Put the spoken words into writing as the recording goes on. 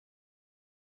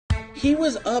he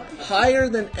was up higher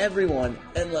than everyone,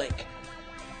 and like,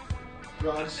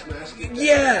 Rod smashing.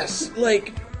 yes,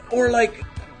 like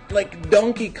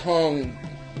Donkey Kong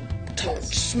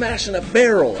smashing a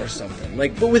barrel or something,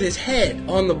 like, but with his head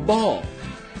on the ball.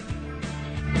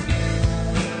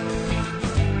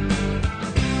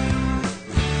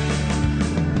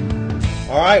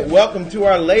 All right, welcome to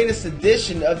our latest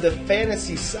edition of the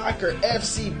Fantasy Soccer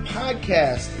FC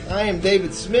podcast. I am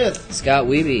David Smith. Scott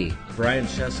Wiebe. Brian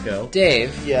Shesko.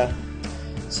 Dave. Yeah.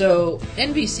 So,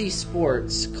 NBC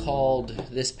Sports called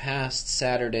this past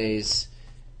Saturday's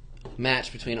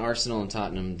match between Arsenal and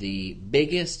Tottenham the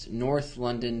biggest North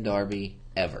London derby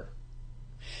ever.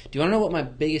 Do you want to know what my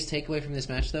biggest takeaway from this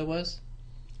match, though, was?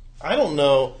 I don't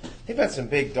know. They've had some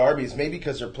big derbies, maybe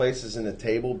because their places in the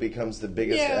table becomes the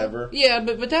biggest ever. Yeah,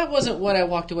 but that wasn't what I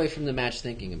walked away from the match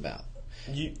thinking about.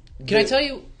 Can I tell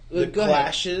you? The go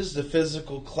clashes, the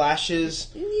physical clashes,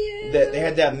 ahead. that they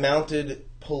had to have mounted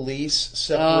police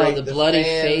separate the bloody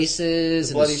fans, faces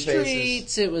the in the bloody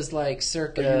streets. It was like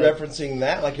circa... Are you referencing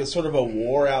that? Like it's sort of a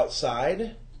war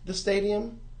outside the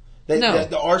stadium? No.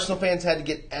 The Arsenal fans had to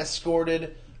get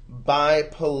escorted by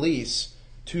police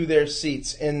to their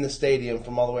seats in the stadium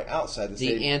from all the way outside the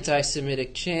stadium. The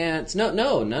anti-Semitic chants.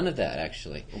 No, none of that,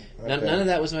 actually. Okay. None of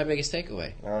that was my biggest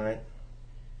takeaway. All right.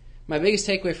 My biggest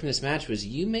takeaway from this match was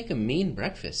you make a mean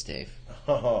breakfast, Dave.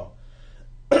 Oh.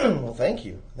 Well, thank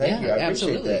you. Thank you. I appreciate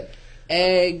absolutely. that.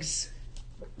 Eggs,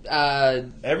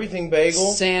 Everything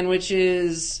bagel.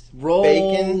 sandwiches, rolls.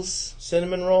 Bacon,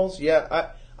 cinnamon rolls. Yeah,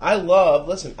 I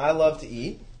love to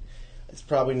eat. It's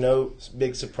probably no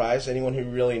big surprise to anyone who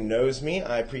really knows me.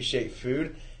 I appreciate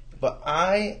food, but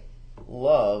I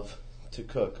love to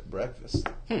cook breakfast.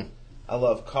 I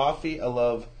love coffee. I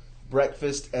love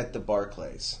breakfast at the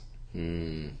Barclays,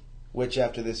 which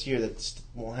after this year that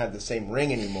won't have the same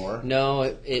ring anymore. No,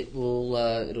 it will.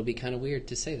 It'll be kind of weird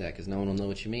to say that because no one will know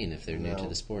what you mean if they're new to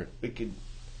the sport. We could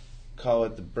call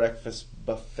it the breakfast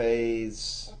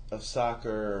buffets of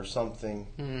soccer or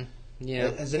something.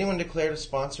 Yeah. Has anyone declared a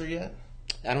sponsor yet?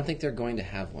 I don't think they're going to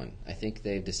have one. I think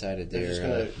they've decided They're just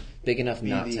they're gonna big enough Be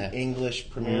not the to. English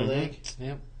Premier League.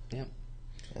 Yep.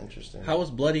 Interesting. How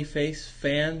was Bloody Face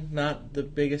Fan not the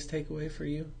biggest takeaway for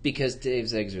you? Because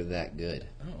Dave's eggs are that good.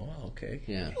 Oh, wow, okay.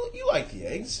 Yeah. You like the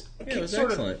eggs? Yeah, it was Sort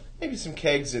of- excellent. maybe some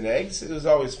kegs and eggs. It was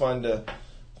always fun to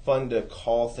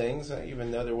call things, even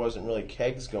though there wasn't really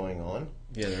kegs going on.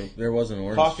 Yeah, there wasn't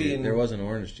orange Coffee juice. and- There wasn't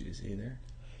orange juice either.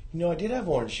 You know, I did have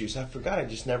orange juice. I forgot. I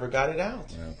just never got it out.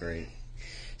 Oh, great.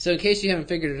 So in case you haven't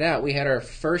figured it out, we had our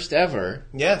first ever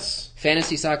Yes.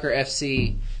 Fantasy Soccer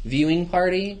FC viewing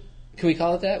party. Can we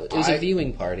call it that? It was a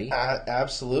viewing party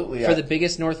Absolutely. for the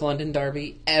biggest North London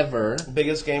derby ever.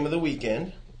 biggest game of the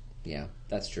weekend. Yeah,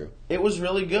 that's true. It was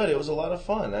really good. It was a lot of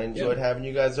fun. I enjoyed having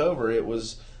you guys over. It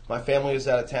was my family was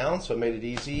out of town, so it made it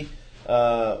easy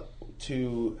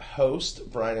to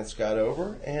host Brian and Scott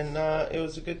over, and it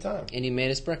was a good time. And you made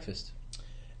us breakfast.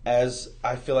 As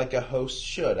I feel like a host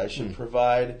should. I should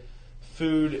provide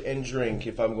food and drink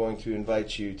if I'm going to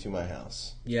invite you to my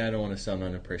house. Yeah, I don't want to sound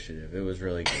unappreciative. It was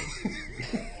really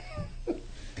good.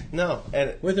 No,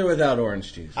 and With or without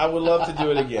orange juice. I would love to do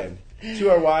it again.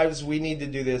 To our wives, we need to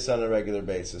do this on a regular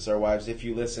basis. Our wives, if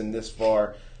you listen this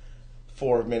far,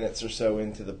 4 minutes or so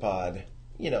into the pod,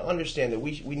 understand that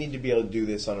we need to be able to do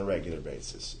this on a regular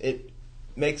basis. It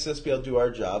makes us be able to do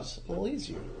our jobs a little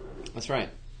easier. That's right.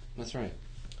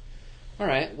 All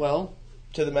right, well,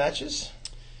 To the matches?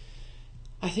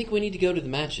 I think we need to go to the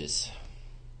matches.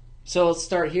 So let's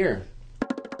start here.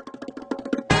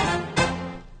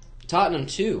 Tottenham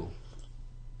 2.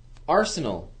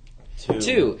 Arsenal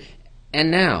 2. And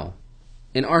now,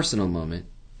 an Arsenal moment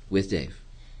with Dave.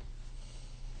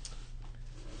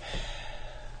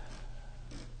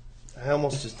 I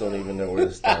almost just don't even know where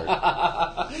to start.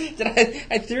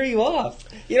 I threw you off.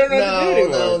 You don't know what to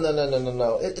do anymore.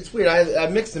 No. It's weird. I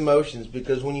have mixed emotions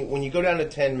because when you go down to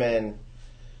 10 men,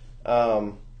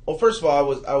 well, first of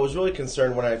all, I was really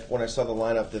concerned when I saw the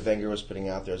lineup that Wenger was putting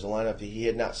out there. It was a lineup that he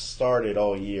had not started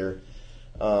all year,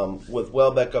 with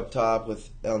Welbeck up top,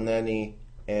 with El Neni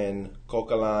and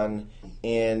Coquelin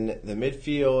in the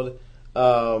midfield.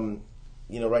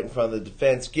 Right in front of the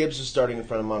defense. Gibbs was starting in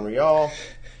front of Monreal.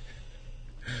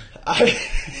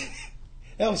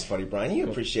 That was funny, Brian. You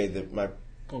appreciate my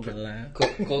Coca-Cola.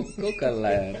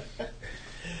 Coca-Cola.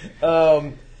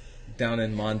 Down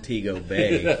in Montego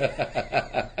Bay.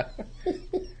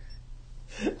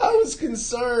 I was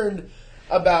concerned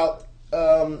about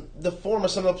the form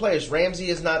of some of the players. Ramsey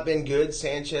has not been good.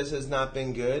 Sanchez has not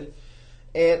been good.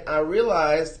 And I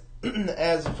realized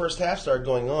as the first half started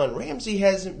going on, Ramsey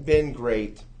hasn't been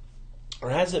great, or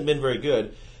hasn't been very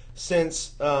good.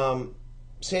 since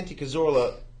Santi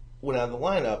Cazorla went out of the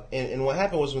lineup. And what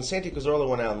happened was when Santi Cazorla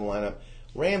went out of the lineup,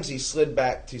 Ramsey slid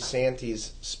back to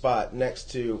Santi's spot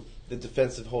next to the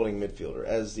defensive holding midfielder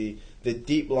as the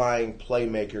deep-lying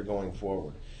playmaker going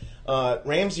forward.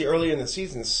 Ramsey early in the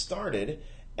season started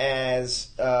as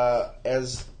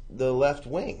the left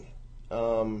wing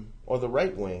or the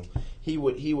right wing. He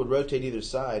would rotate either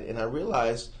side, and I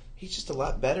realized he's just a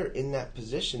lot better in that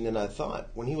position than I thought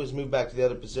when he was moved back to the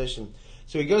other position.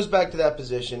 So he goes back to that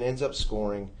position, ends up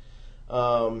scoring.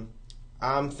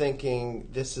 I'm thinking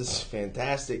this is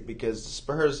fantastic because the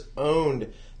Spurs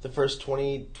owned the first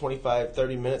 20, 25,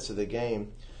 30 minutes of the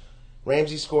game.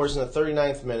 Ramsey scores in the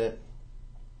 39th minute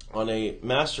on a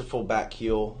masterful back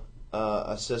heel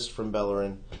assist from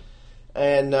Bellerin.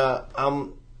 And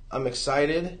I'm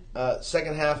excited.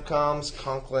 Second half comes.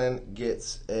 Coquelin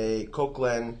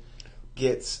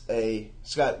gets a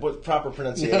Scott. What proper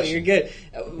pronunciation? No, you're good.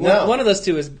 No. One of those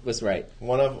two was right.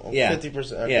 One of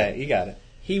 50%. Okay. Yeah, you got it.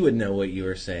 He would know what you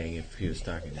were saying if he was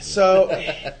talking to you. So,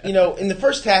 in the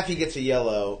first half he gets a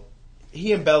yellow.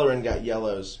 He and Bellerin got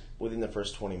yellows within the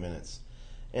first 20 minutes.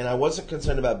 And I wasn't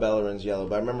concerned about Bellerin's yellow,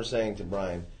 but I remember saying to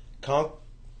Brian,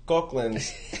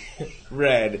 Coquelin's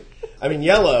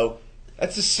yellow,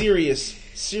 that's a serious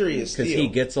deal. Because he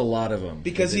gets a lot of them.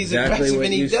 Because he's exactly aggressive what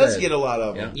and he you does said. get a lot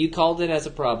of them. You called it as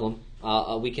a problem.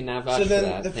 We can now vouch So for then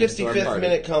that. the thanks to our 55th party.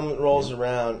 minute rolls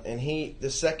around, and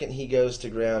the second he goes to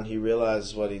ground, he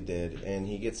realizes what he did, and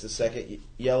he gets the second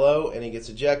yellow, and he gets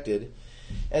ejected.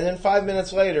 And then 5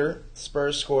 minutes later,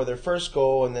 Spurs score their first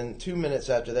goal, and then 2 minutes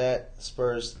after that,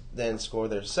 Spurs then score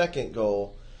their second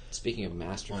goal. Speaking of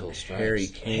masterful On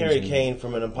strikes. Harry Kane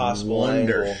from an impossible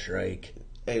wonder angle. strike.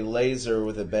 A laser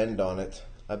with a bend on it.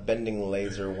 A bending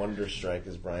laser wonder strike,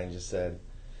 as Brian just said.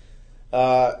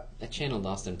 That channeled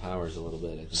Austin Powers a little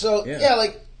bit. I think. So,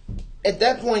 at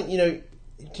that point,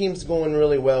 team's going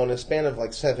really well. In a span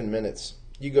of 7 minutes,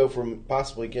 you go from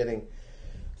possibly getting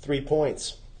 3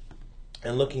 points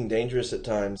and looking dangerous at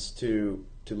times to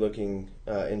looking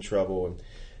in trouble. And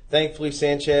thankfully,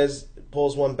 Sanchez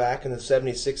pulls one back in the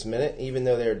 76th minute, even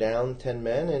though they're down 10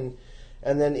 men.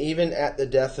 And then even at the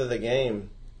death of the game,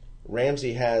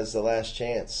 Ramsey has the last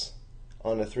chance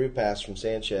on a through pass from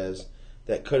Sanchez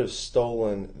that could have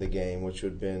stolen the game, which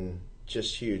would have been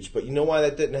just huge. But you know why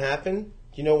that didn't happen?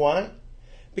 You know why?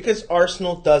 Because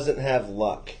Arsenal doesn't have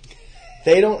luck.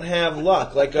 They don't have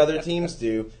luck like other teams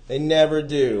do. They never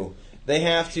do. They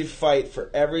have to fight for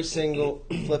every single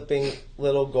flipping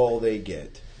little goal they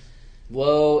get.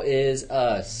 Woe is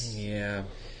us. Yeah.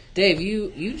 Dave,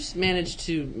 you just managed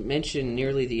to mention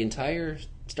nearly the entire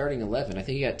starting 11. I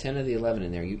think you got 10 of the 11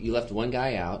 in there. You left one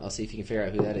guy out. I'll see if you can figure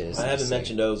out who that is. I haven't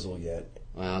mentioned Ozil yet.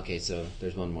 Well, okay, so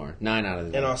there's one more. 9 out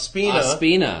of the And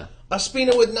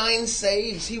Ospina with 9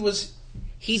 saves.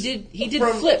 He did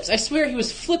From- flips. I swear he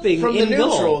was flipping From the in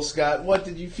neutral, goal. Scott, what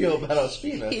did you feel about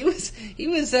Ospina? He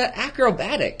was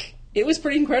acrobatic. It was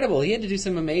pretty incredible. He had to do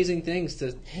some amazing things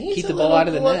to keep the ball little out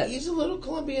of the net. He's a little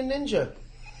Colombian ninja.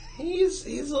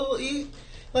 He's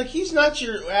not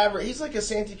your average. He's like a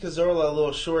Santi Cazorla, a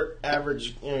little short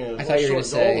average. I thought you were going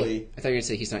to goalie.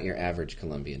 say he's not your average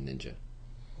Colombian ninja.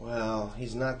 Well,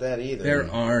 he's not that either. There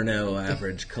are no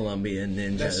average Colombian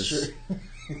ninjas.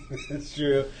 That's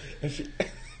true. That's true.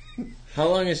 How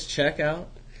long is Czech out?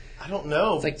 I don't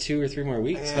know. It's like 2 or 3 more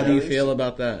weeks. Yeah. How do you feel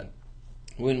about that?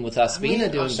 When with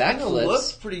Ospina doing Ospina backflips,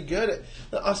 looks pretty good.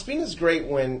 Ospina's great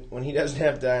when he doesn't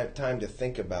have time to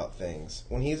think about things.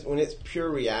 When it's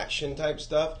pure reaction type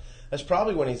stuff, that's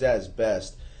probably when he's at his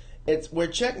best. It's where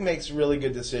Czech makes really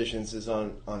good decisions is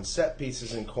on set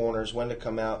pieces and corners, when to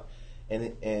come out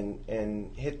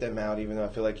and hit them out. Even though I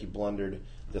feel like he blundered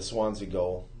the Swansea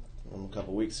goal a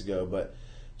couple weeks ago, but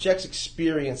Czech's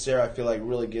experience there, I feel like,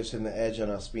 really gives him the edge on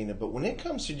Ospina. But when it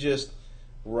comes to just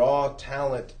raw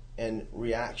talent and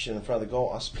reaction in front of the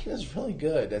goal, Ospina's really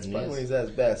good. That's probably when he's at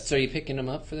his best. So are you picking him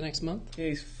up for the next month? Yeah,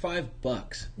 he's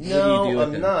 $5. No,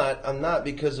 I'm not. I'm not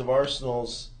because of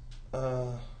Arsenal's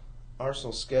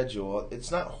schedule.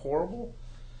 It's not horrible,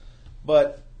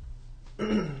 but I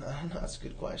don't know. That's a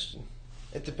good question.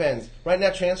 It depends. Right now,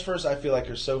 transfers I feel like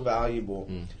are so valuable,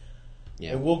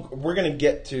 Yeah. and we're going to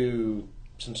get to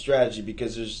some strategy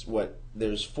because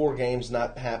there's 4 games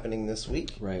not happening this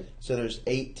week. Right. So there's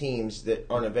 8 teams that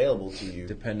aren't available to you.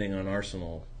 Depending on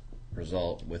Arsenal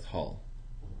result with Hull.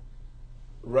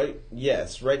 Right.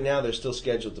 Yes. Right now they're still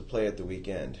scheduled to play at the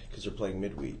weekend because they're playing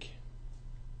midweek.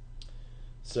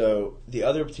 So the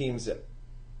other teams,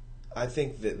 I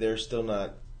think that they're still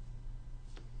not.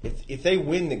 If they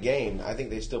win the game, I think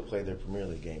they still play their Premier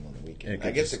League game on the weekend. It could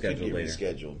I guess just it could schedule be later.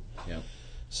 rescheduled. Yeah.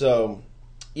 So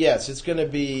Yes, it's going to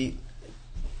be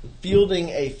fielding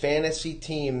a fantasy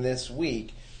team this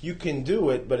week. You can do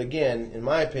it, but again, in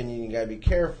my opinion, you got to be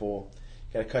careful.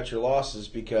 You got to cut your losses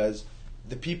because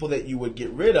the people that you would get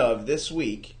rid of this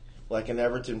week, like an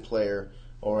Everton player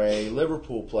or a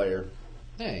Liverpool player,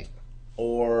 Hey.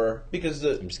 or because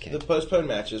I'm just kidding. the postponed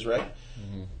matches, right?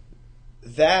 Mm-hmm.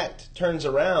 That turns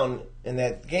around, and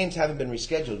that games haven't been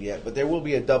rescheduled yet, but there will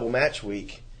be a double match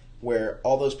week where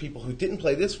all those people who didn't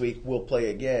play this week will play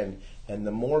again, and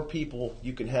the more people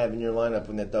you can have in your lineup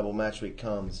when that double match week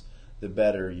comes, the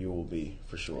better you will be,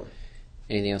 for sure.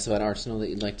 Anything else about Arsenal that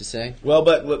you'd like to say? Well,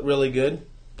 but looked really good.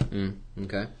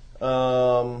 Okay.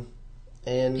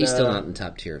 And He's still not in the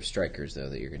top tier of strikers, though,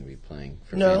 that you're going to be playing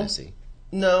for No. fantasy.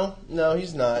 No,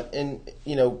 he's not. And,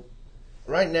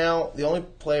 right now, the only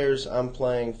players I'm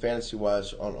playing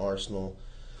fantasy-wise on Arsenal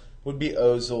would be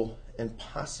Ozil and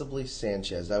possibly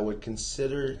Sanchez. I would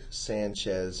consider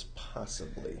Sanchez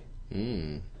possibly.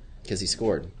 Because he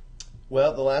scored.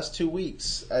 Well, the last 2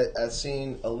 weeks, I've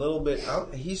seen a little bit.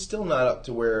 He's still not up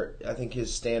to where I think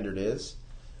his standard is.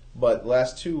 But the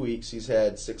last 2 weeks, he's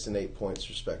had 6 and 8 points,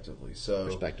 respectively. So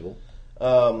Respectable.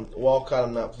 Walcott,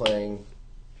 I'm not playing.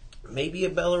 Maybe a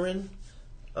Bellerin,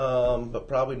 but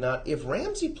probably not. If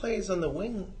Ramsey plays on the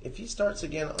wing, if he starts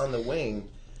again on the wing,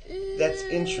 that's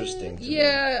interesting to me.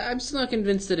 Yeah, I'm still not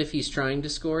convinced that if he's trying to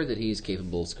score, that he's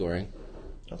capable of scoring.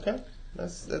 Okay,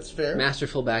 that's fair.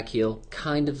 Masterful back heel.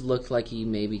 Kind of looked like he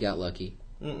maybe got lucky.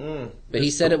 Mm-mm. But he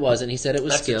said it wasn't. He said it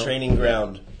was That's skill. a training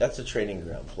ground. That's a training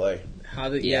ground play.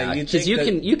 Yeah, because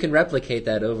you can replicate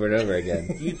that over and over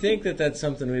again. You think that that's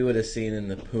something we would have seen in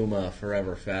the Puma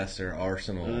Forever Faster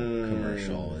Arsenal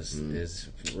commercial? Is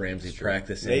Ramsey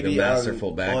practicing Maybe the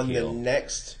masterful back on heel? the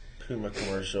next Puma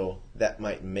commercial that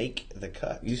might make the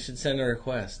cut. You should send a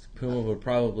request. Puma would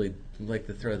probably like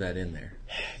to throw that in there.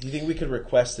 Do you think we could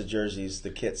request the jerseys, the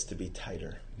kits, to be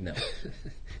tighter? No.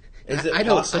 Is it I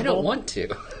possible don't want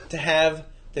to have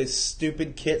those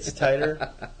stupid kits tighter?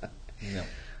 No.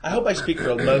 I hope I speak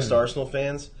for most Arsenal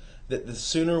fans that the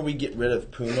sooner we get rid of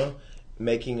Puma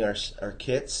making our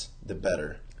kits, the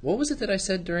better. What was it that I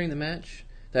said during the match?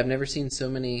 That I've never seen so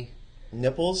many...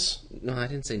 Nipples? No, I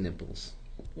didn't say nipples.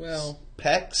 Well,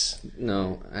 Pecs?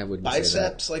 No, I wouldn't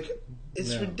Biceps? say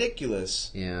It's No. ridiculous.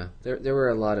 that. Yeah, there were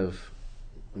a lot of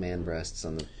man breasts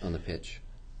on the pitch.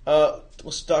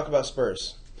 Let's talk about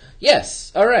Spurs.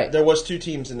 Yes, all right. There was 2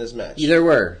 teams in this match. There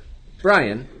were.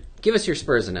 Brian, give us your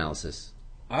Spurs analysis.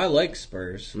 I like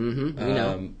Spurs. Mm-hmm, we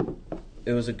know.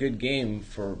 It was a good game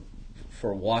for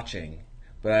watching,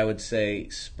 but I would say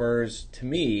Spurs, to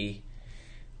me,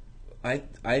 I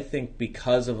think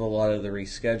because of a lot of the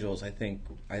reschedules, I think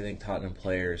Tottenham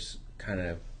players kind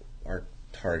of are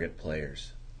target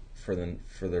players for the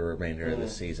remainder of the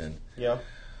season. Yeah.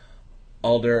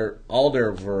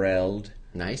 Alderweireld.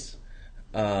 Nice.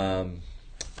 He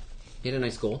had a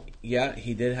nice goal. Yeah,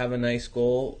 he did have a nice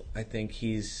goal. I think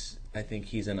he's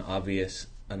an obvious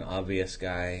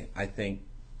guy. I think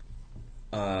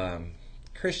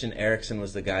Christian Eriksen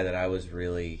was the guy that I was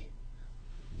really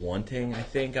wanting. I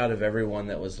think out of everyone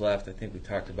that was left, I think we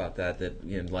talked about that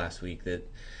last week, that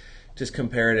just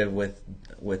comparative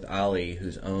with Ali,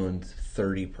 who's owned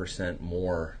 30%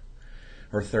 more,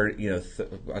 or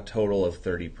a total of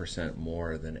 30%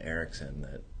 more than Eriksen.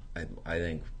 That I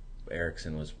think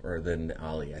Eriksen was, or than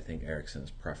Ali. I think Eriksen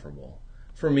is preferable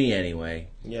for me anyway.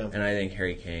 Yeah. And I think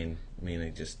Harry Kane. I mean,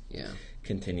 it just Yeah.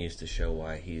 continues to show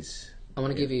why he's. I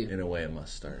want to give you, in a way, a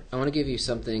must start. I want to give you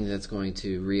something that's going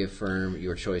to reaffirm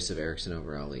your choice of Eriksen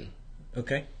over Ali.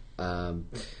 Okay.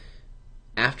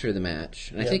 After the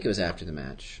match, and I think it was after the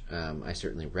match, I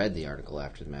certainly read the article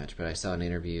after the match, but I saw an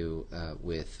interview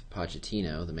with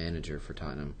Pochettino, the manager for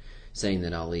Tottenham, saying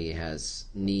that Ali has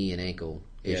knee and ankle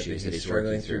issues that he's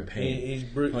struggling working through. pain. He's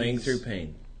Playing through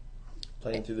pain.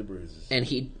 Playing through the bruises. And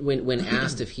he, when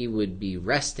asked if he would be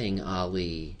resting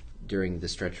Ali during the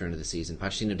stretch run of the season,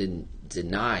 Pochettino didn't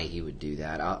deny he would do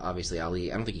that. Obviously,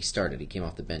 Ali, I don't think he started. He came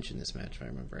off the bench in this match, if I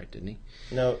remember right, didn't he?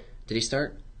 No, Did he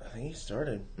start? I think he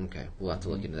started. Okay, we'll have to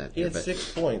look into that. He had but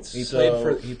 6 points. He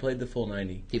so played the full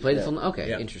 90. he played the Yeah. full. Okay,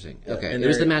 Yeah. interesting. Yeah. Okay, And it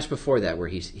was they're- the match before that where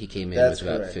he came in That's with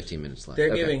about correct. 15 minutes left. They're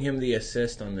Okay. giving him the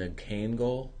assist on the Kane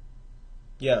goal.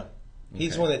 Yeah. He's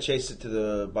Okay. the one that chased it to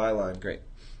the byline. Great.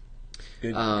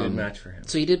 Good match for him.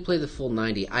 So he did play the full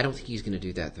 90. I don't think he's going to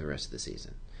do that the rest of the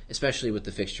season, especially with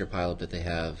the fixture pileup that they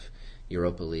have,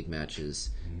 Europa League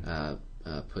matches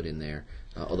put in there.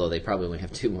 Although they probably only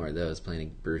have 2 more of those,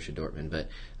 playing Borussia Dortmund. But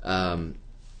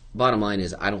bottom line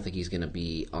is, I don't think he's going to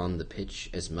be on the pitch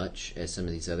as much as some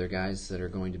of these other guys that are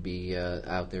going to be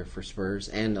out there for Spurs,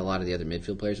 and a lot of the other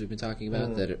midfield players we've been talking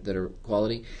about that are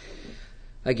quality.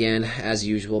 Again, as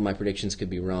usual, my predictions could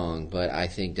be wrong, but I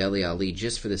think Dele Alli,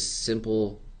 just for the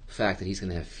simple fact that he's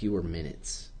going to have fewer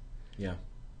minutes Yeah.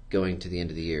 going to the end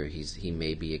of the year, he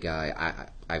may be a guy.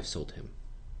 I've sold him.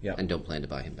 Yeah. And don't plan to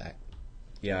buy him back.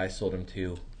 Yeah, I sold him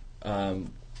too.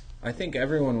 I think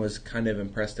everyone was kind of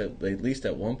impressed, at least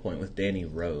at one point, with Danny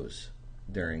Rose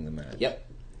during the match. Yep.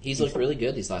 He's looked really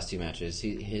good these last two matches.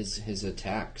 His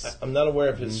attacks. I'm not aware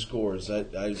of his scores. I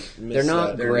missed They're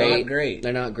not that. great. not great.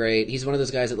 They're not great. He's one of those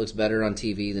guys that looks better on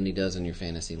TV than he does in your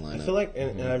fantasy lineup. I feel like,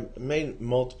 and I made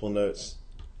multiple notes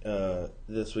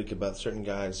this week about certain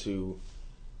guys who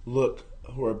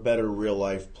are better real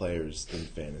life players than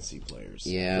fantasy players.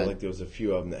 Yeah. I feel like there was a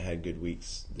few of them that had good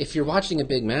weeks. If you're watching a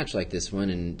big match like this one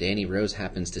and Danny Rose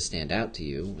happens to stand out to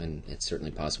you, and it's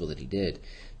certainly possible that he did,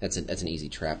 that's an easy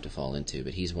trap to fall into.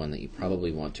 But he's one that you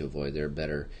probably want to avoid. There are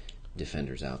better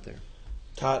defenders out there.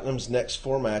 Tottenham's next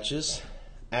 4 matches: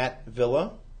 at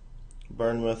Villa,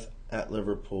 Bournemouth, at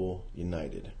Liverpool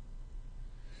United.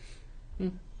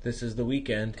 This is the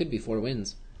weekend. Could be 4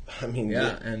 wins. I mean,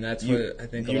 Yeah, and that's what I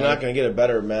think. You're not going to get a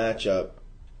better matchup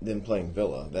than playing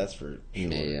Villa. That's for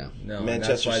sure. Yeah. No, and that's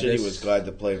Manchester why City this- was glad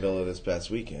to play Villa this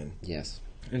past weekend. Yes.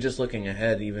 And just looking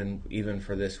ahead, even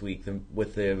for this week,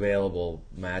 with the available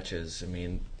matches, I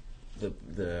mean,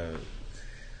 the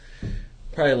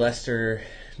probably Leicester,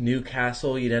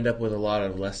 Newcastle, you'd end up with a lot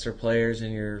of Leicester players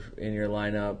in your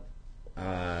lineup.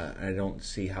 I don't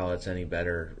see how it's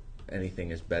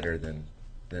anything is better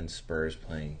than Spurs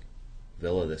playing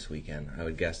Villa this weekend. I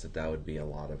would guess that would be a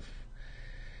lot of.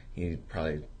 You'd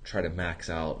probably try to max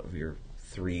out of your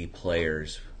 3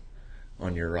 players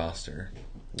on your roster.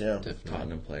 Yeah.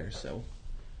 Tottenham players, so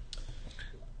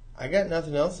I got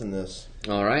nothing else in this.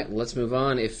 All right, well, let's move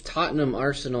on. If Tottenham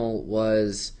Arsenal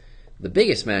was the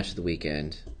biggest match of the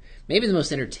weekend, maybe the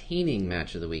most entertaining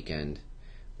match of the weekend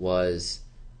was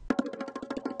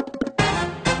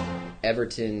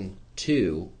Everton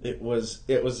 2, It was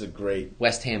a great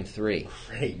West Ham 3.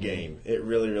 game. It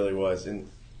really, really was, and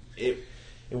it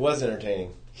was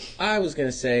entertaining. I was going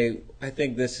to say, I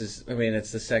think this is,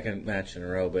 it's the second match in a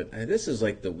row, but this is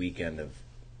like the weekend of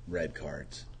red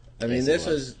cards. I mean, Yes,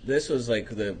 this it was like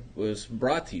was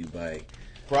brought to you by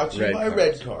Brought to you Red by cards.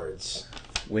 red cards.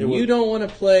 when It was- you don't want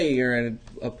to play your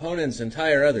opponent's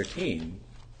entire other team,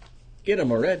 get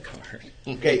them a red card.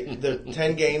 Okay, the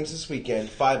 10 games this weekend,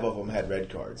 5 of them had red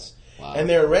cards. Wow. And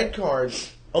their red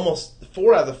cards, almost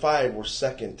 4 out of the 5 were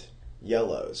second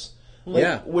yellows.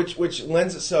 Yeah. Which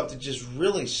lends itself to just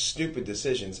really stupid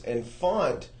decisions. And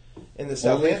Font in the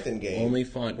Southampton game Only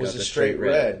Font was got a the straight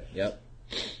red. Yep.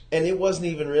 And it wasn't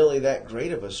even really that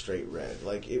great of a straight red.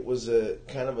 Like, it was a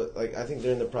kind of a, like, I think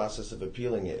they're in the process of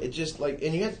appealing it. It just, like,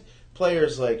 and you had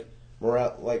players like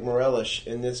Morelos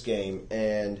in this game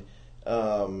and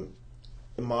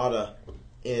Mata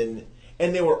and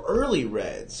they were early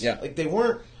reds. Yeah. Like, they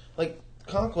weren't, like,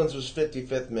 Conklin's was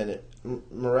 55th minute.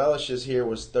 Morelos' here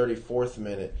was 34th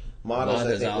minute. Mata's, I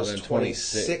Mata's think, out was in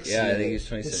 26th 26th. Yeah, I minute. think he was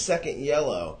 26th. His second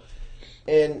yellow.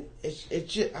 And it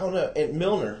just, I don't know. And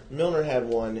Milner had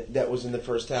one that was in the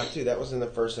first half too. That was in the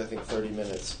first, I think, 30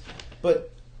 minutes.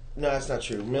 But no, that's not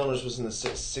true. Milner's was in the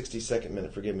 62nd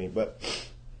minute. Forgive me. But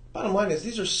bottom line is,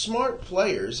 these are smart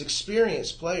players,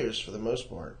 experienced players for the most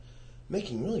part,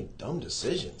 making really dumb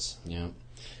decisions. Yeah.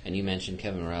 And you mentioned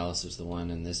Kevin Morales was the one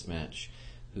in this match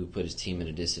who put his team at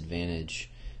a disadvantage,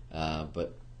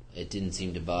 but it didn't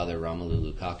seem to bother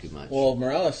Romelu Lukaku much. Well,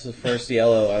 Morales' the first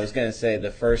yellow. I was going to say the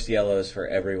first yellow is for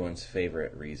everyone's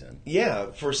favorite reason. Yeah,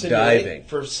 for Diving.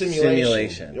 for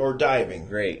simulation or diving.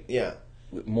 Great. Yeah,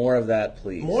 More of that,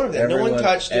 please. More of that. No one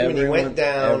touched him and he went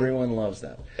down. Everyone loves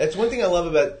that. that's one thing I love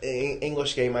about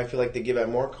English game. I feel like they give out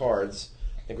more cards.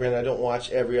 And granted, I don't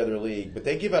watch every other league, but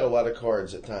they give out a lot of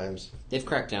cards at times. They've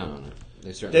cracked down on it.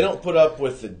 They certainly They don't put up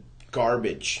with the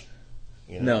garbage.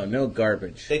 You know? No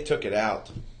garbage. They took it out.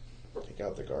 Take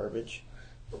out the garbage.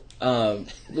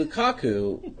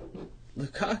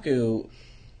 Lukaku,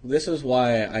 this is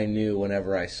why I knew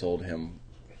whenever I sold him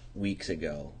weeks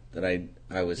ago that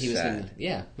I was He was sad.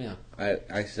 in, yeah.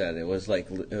 I said it was like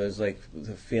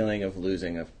the feeling of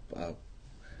losing a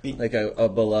Be-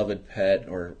 beloved pet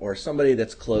or somebody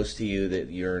that's close to you that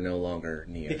you're no longer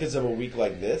near. Because of a week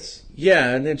like this? Yeah,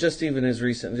 and then just even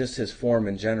his form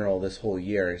in general this whole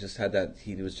year, just had that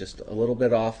he was just a little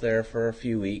bit off there for a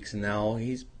few weeks, and now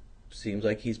seems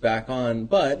like he's back on.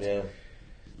 But Yeah.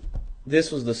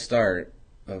 this was the start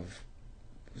of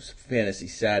fantasy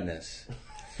sadness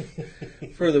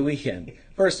for the weekend.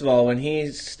 First of all, when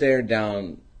he stared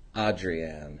down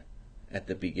Adrian at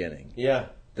the beginning, Yeah.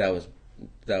 that was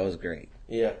great.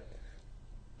 Yeah.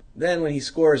 then when he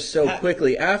scores so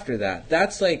quickly after that,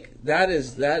 that's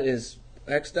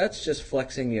just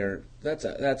flexing your.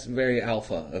 That's very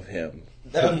alpha of him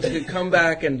to come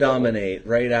back and dominate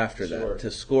right after that, to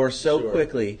score so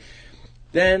quickly,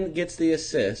 then gets the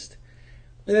assist.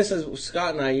 And this is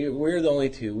Scott and I. We are the only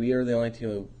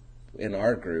two in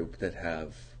our group that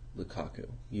have Lukaku.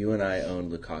 You and I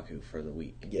own Lukaku for the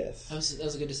week. Yes. That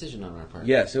was a good decision on our part.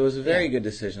 Yes, it was a very good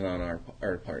decision on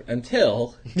our part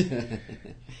until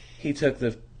he took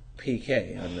the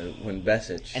PK when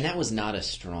Besic. And that was not a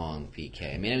strong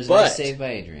PK. I mean, it was a But- nice save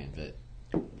by Adrian,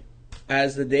 but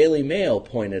As the Daily Mail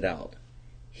pointed out,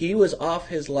 he was off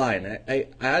his line.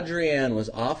 Adrian was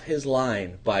off his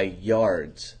line by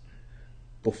yards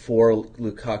before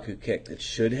Lukaku kicked. It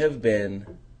should have been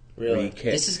re-kicked.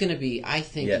 this is going to be. I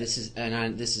think Yeah. this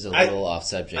is a little off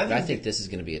subject, but I think think this is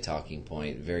going to be a talking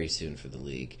point very soon for the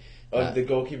league. The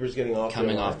goalkeeper's getting off.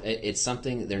 Coming their off, line. it's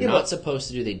something they're Yeah, not but- supposed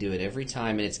to do. They do it every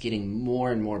time, and it's getting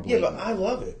more and more Yeah, blatant. but I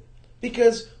love it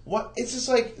because it's just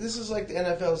like this is like the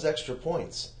NFL's extra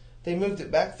points. They moved it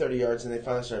back 30 yards and they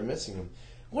finally started missing them.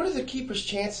 What are the keeper's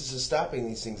chances of stopping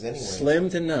these things anyway? Slim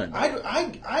to none.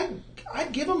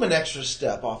 I'd give him an extra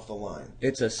step off the line.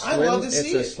 It's a I love slim. to see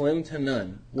It's a it. slim to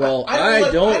none. Well, I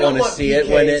I don't want to want see it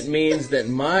when PKs. it means that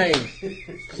my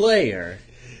player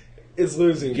It's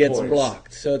losing gets points.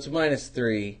 blocked. So it's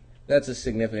 -3. That's a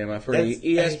significant amount for That's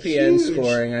ESPN a huge-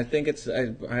 scoring. I think it's.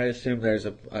 I assume there's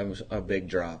a big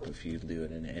drop if you do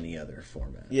it in any other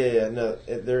format. Yeah, no,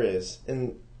 there is,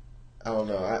 and I don't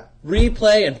know.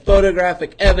 Replay and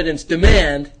photographic evidence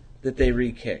demand that they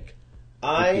re-kick.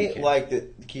 I PK. like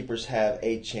that keepers have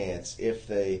a chance if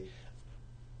they.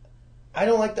 I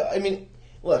don't like the. I mean,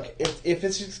 look, if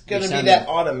it's just going to be that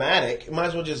automatic, might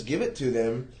as well just give it to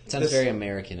them. It sounds very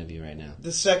American of you right now.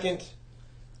 The second,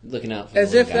 Looking out for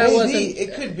As the if little that guys. wasn't-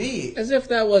 it could be. As if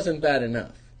that wasn't bad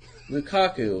enough.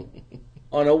 Lukaku,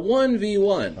 on a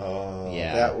 1v1, Oh,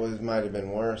 Yeah. that might have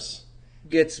been worse.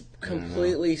 gets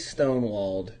completely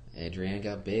stonewalled. Adrian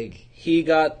got big. He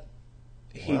got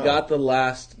Wow. the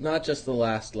last, not just the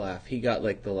last laugh. He got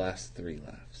like the last 3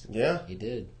 laughs, Yeah, He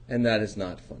did. and that is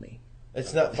not funny.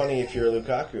 it's not funny if you're a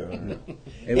Lukaku owner.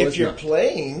 It If was you're not.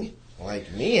 playing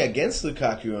like me against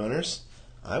Lukaku owners,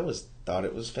 thought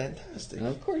it was fantastic. And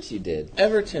of course you did.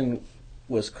 Everton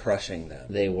was crushing them.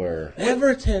 They were.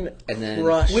 Everton And then-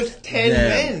 crushed With 10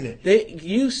 them. men.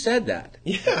 You said that.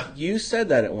 Yeah. You said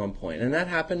that at one point, and that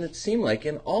happened. It seemed like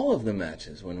in all of the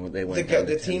matches when they went The down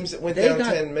to 10. teams that went They down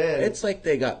got- 10 men. It's like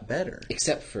they got better.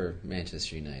 Except for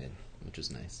Manchester United, which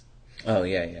was nice. Oh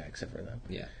yeah, except for them.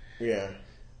 Yeah. Yeah.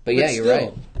 But yeah, But you're still.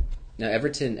 right. Now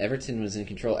Everton was in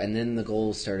control, and then the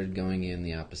goals started going in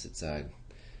the opposite side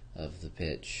of the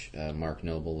pitch. Mark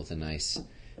Noble with a nice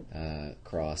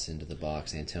cross into the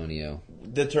box. Antonio.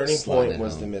 The turning Slotted point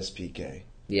was home. the missed PK.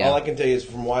 Yeah. All I can tell you is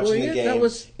from watching Well, yeah, the game, that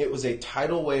was- it was a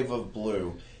tidal wave of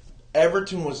blue.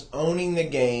 Everton was owning the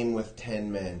game with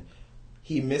 10 men.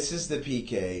 He misses the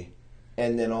PK,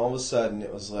 and then all of a sudden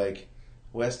it was like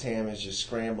West Ham is just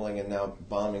scrambling and now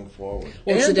bombing forward.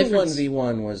 What's And the the difference?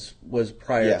 1v1 was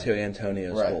prior Yeah. to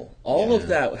Antonio's Right. goal. All Yeah. of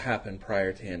that happened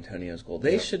prior to Antonio's goal.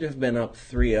 They Yeah. should have been up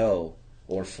 3-0.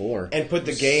 Or 4. And put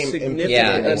the game Significant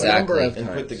Yeah, away. exactly. number of And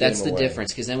put times. the That's game the away.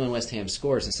 difference, because then when West Ham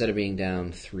scores, instead of being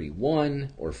down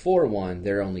 3-1 or 4-1,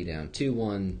 they're only down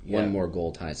 2-1. Yeah. One more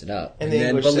goal ties it up. And the And then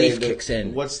English belief say that- kicks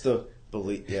in. What's the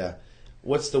belief? Yeah.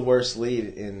 What's the worst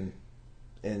lead in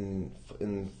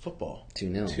football?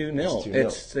 2-0. 2-0.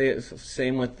 It's 2-0. It's the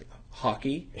same with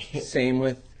hockey. Same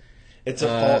with It's a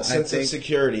false sense of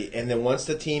security. And then once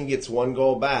the team gets one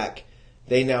goal back,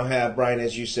 they now have, Brian,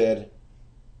 as you said,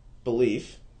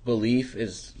 belief. belief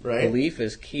is Right. belief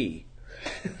is key.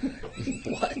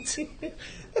 What?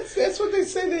 That's what they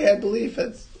say. They had belief.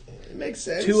 It makes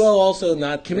sense. 2-0 also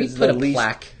not. Can we is put the a least-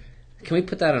 plaque? Can we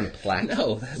put that on a plaque?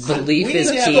 No, that's Belief We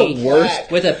is need to have key. a plaque.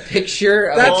 With a picture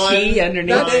of That's- a key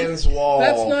underneath. Brian's wall.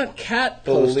 That's not cat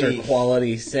poster Belief.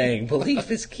 quality saying belief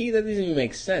is key. That doesn't even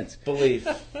make sense. belief.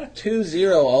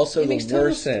 2-0 also It the makes total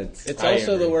worst. sense. It's I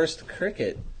also the agree. worst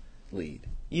cricket lead.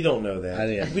 You don't know that.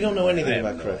 I We don't know anything have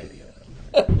about no cricket.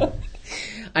 idea.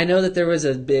 I know that there was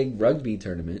a big rugby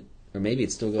tournament, or maybe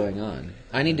it's still going on.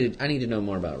 I need to know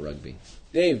more about rugby.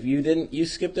 Dave, you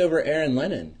skipped over Aaron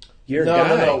Lennon. Your No,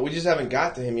 guy. no. We just haven't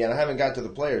got to him yet. I haven't got to the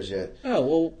players yet. Oh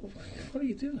well, what are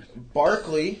you doing?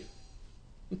 Barkley.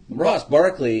 Ross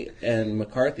Barkley and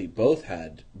McCarthy both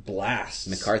had blasts.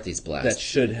 McCarthy's blast. that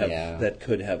should have Yeah. that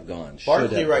could have gone. Should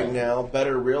Barkley have right gone. now,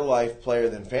 better real life player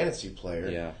than fantasy player.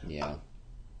 Yeah. Yeah.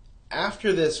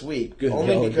 After this week, Good,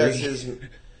 only no, because agree. his.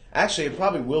 Actually, it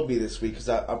probably will be this week because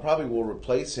I probably will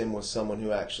replace him with someone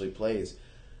who actually plays.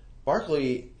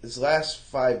 Barkley, his last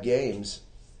 5 games,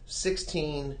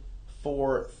 16,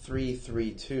 4, 3,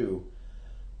 3, 2,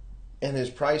 and his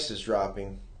price is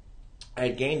dropping. I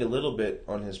had gained a little bit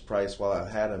on his price while I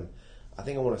had him. I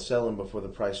think I want to sell him before the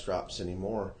price drops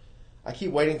anymore. I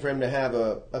keep waiting for him to have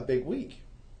a big week,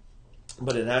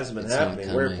 but it hasn't been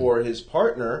happening. Wherefore, his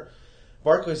partner,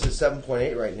 Barkley's at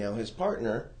 7.8 right now. His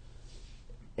partner,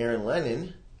 Aaron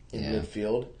Lennon, in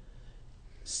midfield,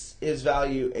 is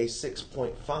value a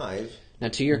 $6.5. Now,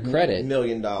 to your credit, $1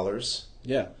 million.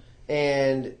 Yeah.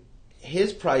 And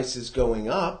his price is going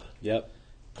up. Yep.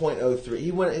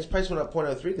 0.03. His price went up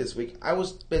 0.03 this week. I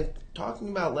was been talking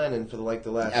about Lennon for the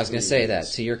last. I was going to say that.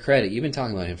 To your credit, you've been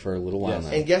talking about him for a little while now.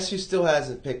 And guess who still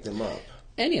hasn't picked him up?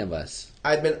 Any of us.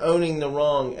 I've been owning the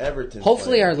wrong Everton.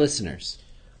 Hopefully, player. our listeners.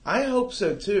 I hope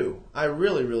so too. I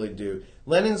really, really do.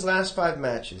 Lennon's last 5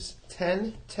 matches: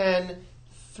 10, 10,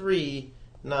 3,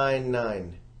 9,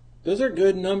 9. Those are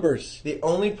good numbers. The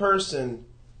only person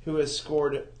who has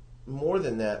scored more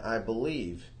than that, I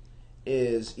believe,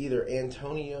 is either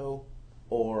Antonio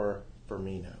or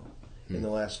Firmino in the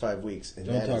last 5 weeks. And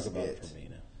Don't talk about Firmino.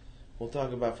 We'll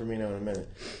talk about Firmino in a minute.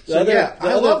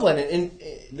 I love Lennon. And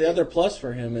the other plus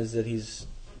for him is that he's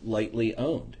lightly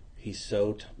owned. He's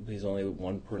only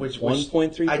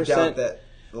 1.3%. I doubt that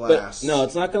lasts. But, no,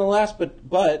 it's not going to last.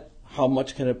 But how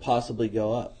much can it possibly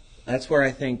go up? That's where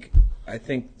I think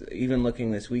even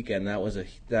looking this weekend, I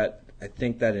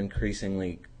think that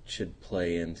increasingly should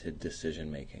play into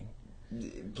decision making.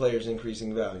 Players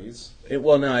increasing values.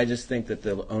 I just think that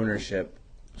the ownership,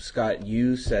 Scott,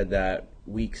 you said that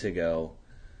weeks ago.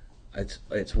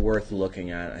 It's worth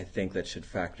looking at. I think that should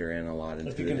factor in a lot into the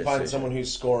decision. If you can find someone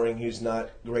who's scoring who's not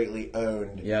greatly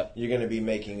owned, Yep. you're going to be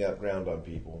making up ground on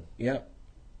people. Yep.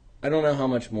 I don't know how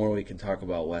much more we can talk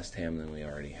about West Ham than we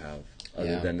already have,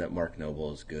 other than that Mark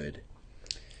Noble is good.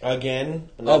 Again,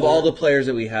 of all the players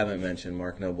that we haven't mentioned,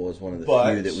 Mark Noble is one of the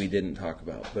few that we didn't talk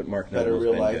about. But Mark better Noble's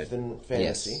real been life good. than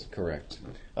fantasy. Yes, correct.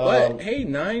 But hey,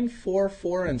 9, 4,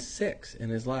 4, and 6 in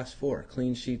his last 4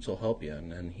 clean sheets will help you,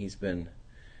 and he's been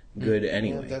good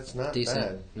anyway. Yeah, that's not Decent.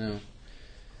 bad. No.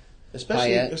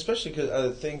 Especially because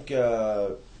I think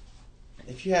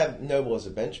if you have Noble as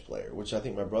a bench player, which I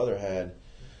think my brother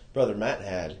Matt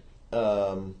had,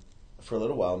 for a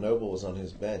little while, Noble was on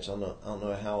his bench. I don't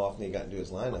know how often he got into his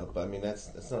lineup, but I mean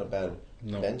that's not a bad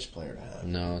bench player to have.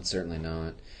 No, it's certainly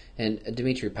not. And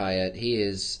Dimitri Payet, he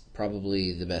is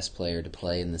probably the best player to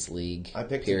play in this league. I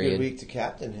picked period. a good week to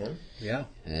captain him. Yeah,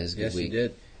 It is a good yes, week. you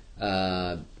did.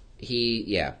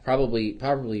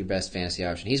 Probably your best fantasy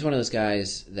option. He's one of those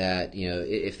guys that,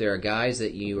 if there are guys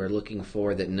that you are looking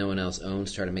for that no one else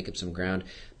owns, try to make up some ground.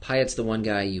 Payet's the one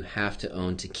guy you have to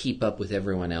own to keep up with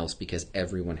everyone else because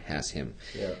everyone has him.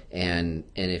 Yeah. And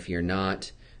if you're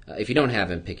not, if you don't have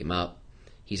him, pick him up.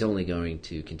 He's only going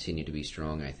to continue to be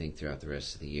strong, I think, throughout the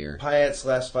rest of the year. Payet's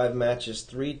last 5 matches: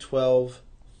 3-12,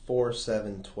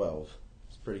 4-7-12.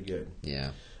 It's pretty good. Yeah.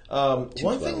 One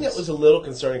thing that was a little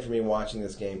concerning for me watching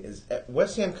this game is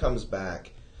West Ham comes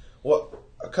back. Well,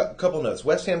 a couple notes.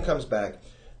 West Ham comes back,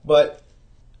 but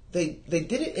they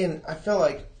did it in, I felt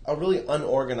like, a really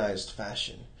unorganized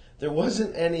fashion. There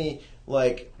wasn't any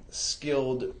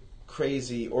skilled,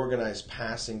 crazy, organized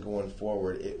passing going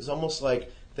forward. It was almost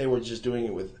like they were just doing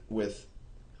it with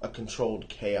a controlled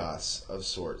chaos of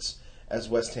sorts as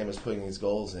West Ham was putting these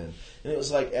goals in. And it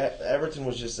was like Everton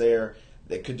was just there.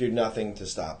 They could do nothing to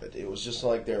stop it. It was just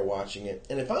like they were watching it.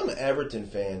 And if I'm an Everton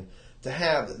fan, to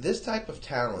have this type of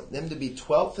talent, them to be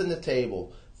 12th in the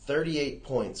table, 38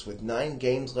 points with 9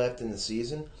 games left in the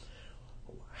season,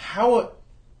 how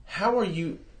are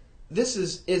you? This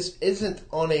isn't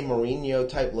on a Mourinho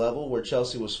type level where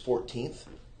Chelsea was 14th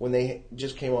when they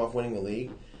just came off winning the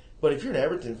league. But if you're an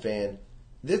Everton fan,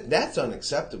 that's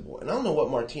unacceptable. And I don't know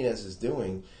what Martinez is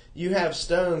doing. You have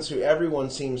Stones, who everyone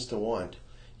seems to want.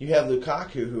 You have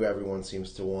Lukaku, who everyone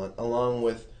seems to want, along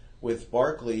with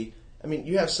Barkley. I mean,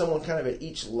 you have someone kind of at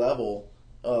each level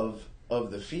of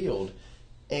the field,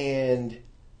 and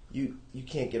you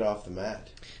can't get off the mat.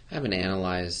 I haven't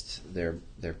analyzed their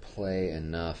play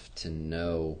enough to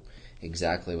know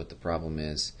exactly what the problem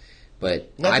is.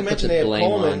 But Not to mention they have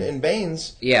Coleman and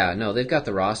Baines. Yeah, no, they've got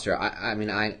the roster. I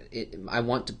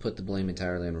want to put the blame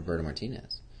entirely on Roberto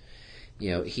Martinez.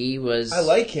 He was. I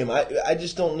like him. I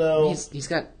just don't know.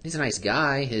 He's a nice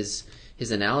guy. His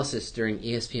analysis during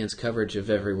ESPN's coverage of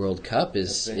every World Cup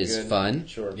is fun.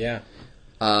 Sure. Yeah.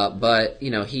 But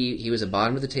he was a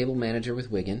bottom of the table manager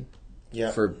with Wigan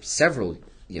for several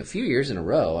few years in a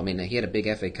row. I mean, he had a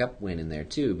big FA Cup win in there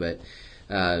too. But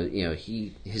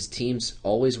his teams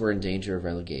always were in danger of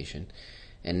relegation.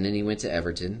 And then he went to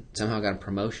Everton. Somehow got a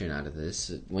promotion out of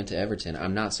this. Went to Everton.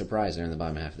 I'm not surprised they're in the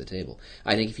bottom half of the table.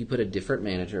 I think if you put a different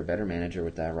manager, a better manager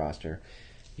with that roster,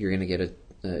 you're going to get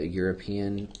a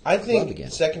European I club think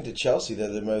again. second to Chelsea, they're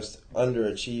the most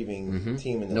underachieving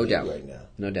team in the No league doubt. right now.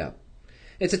 No doubt.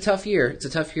 It's a tough year. It's a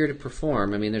tough year to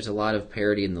perform. I mean, there's a lot of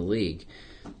parity in the league,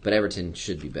 but Everton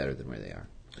should be better than where they are.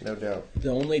 No doubt. The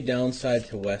only downside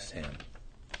to West Ham,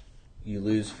 you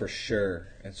lose for sure.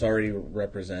 It's already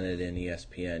represented in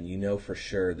ESPN. You know for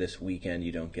sure this weekend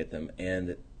you don't get them,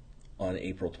 and on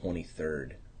April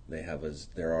 23rd they have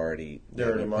they're already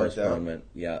They're marked out. postponement.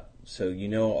 Yeah, so you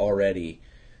know already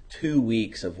 2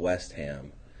 weeks of West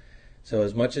Ham. So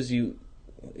as much as you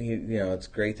know, it's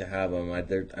great to have them. I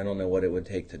don't know what it would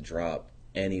take to drop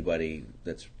anybody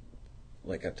that's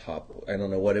like a top. I don't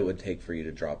know what it would take for you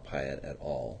to drop Payet at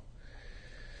all.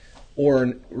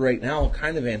 Or right now,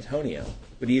 kind of Antonio.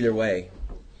 But either way,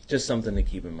 just something to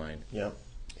keep in mind. Yeah.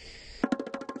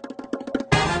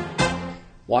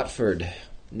 Watford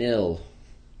 0,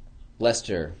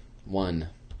 Leicester 1.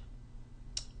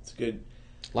 It's good.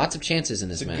 Lots of chances in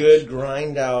this It's a match. good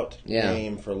grind out Yeah.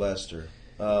 game for Leicester.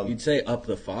 You'd say up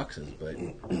the Foxes, but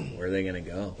where are they going to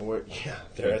go?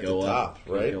 They're at the Go top, up,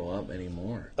 right? Can't go up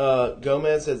anymore.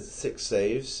 Gomez had 6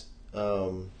 saves,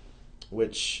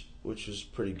 which was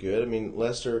pretty good. I mean,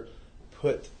 Leicester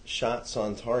put shots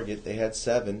on target. They had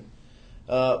 7,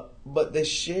 but they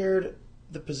shared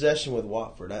the possession with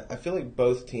Watford. I feel like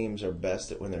both teams are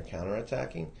best at when they're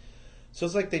counterattacking. So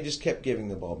it's like they just kept giving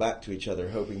the ball back to each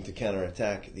other, hoping to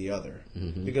counterattack the other.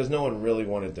 Because no one really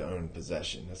wanted to own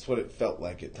possession. That's what it felt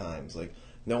like at times. Like,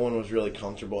 no one was really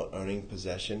comfortable at owning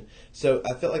possession. So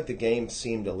I felt like the game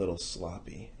seemed a little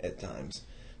sloppy at times.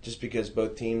 Just because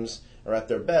both teams are at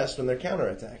their best when they're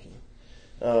counterattacking.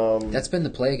 That's been the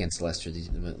play against Leicester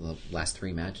the last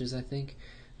 3 matches, I think.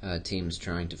 Teams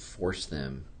trying to force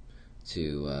them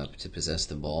to possess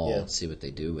the ball, Yeah. see what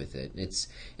they do with it. It's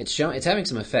having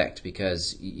some effect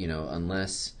because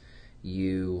unless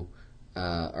you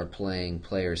are playing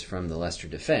players from the Leicester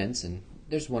defense, and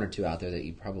there's 1 or 2 out there that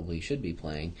you probably should be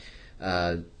playing,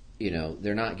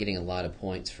 they're not getting a lot of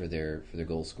points for their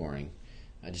goal scoring,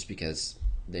 just because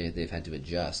they've had to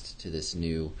adjust to this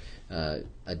new a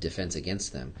defense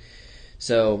against them.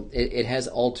 So it has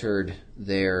altered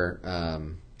their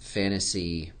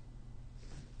fantasy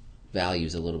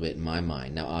values a little bit in my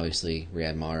mind. Now, obviously,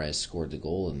 Riyad Mahrez scored the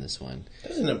goal in this one. It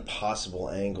was an impossible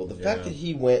angle. The fact that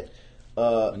he went...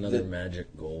 Another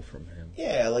magic goal from him.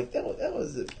 Yeah, like that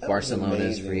was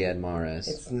Barcelona's amazing. Riyad Mahrez.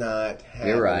 It's not happening.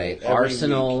 You're right. every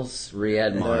Arsenal's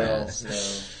Riyad week. Mahrez.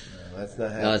 No, that's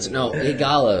not happening.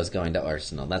 Igalo's going to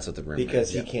Arsenal. That's what the rumor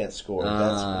Because is. he can't score.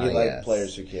 Ah, We like yes.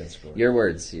 players who can't score. Your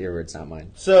words, not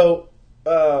mine. So,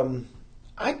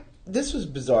 this was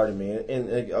bizarre to me,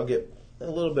 and I'll get a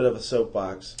little bit of a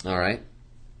soapbox. All right.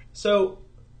 So,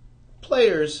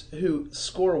 players who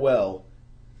score well,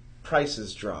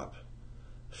 prices drop.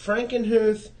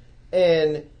 Frankenhuth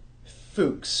and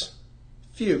Fuchs.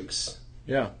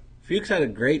 Yeah. Fuchs had a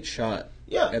great shot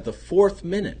Yeah. at the 4th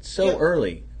minute, so Yeah.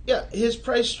 early. Yeah, his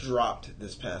price dropped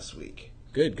this past week.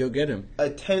 Good, go get him.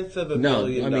 $1/10 of $1 No,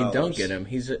 million. I mean, don't get him.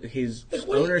 His Like,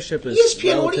 ownership is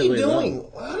ESPN, what are you relatively doing?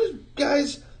 low. How do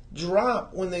guys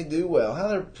drop when they do well? How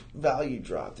their value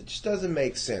dropped? It just doesn't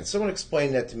make sense. Someone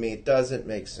explain that to me. It doesn't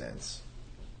make sense.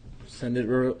 Send it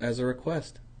as a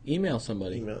request. Email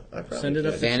somebody. Email. I probably Send it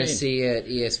up could. the chain.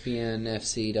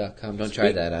 Fantasy@espnfc.com. Don't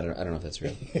try that. I don't know if that's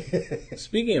real.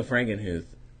 Speaking of Frankenhuth,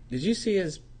 did you see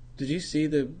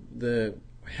the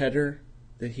header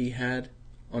that he had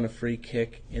on a free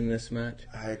kick in this match?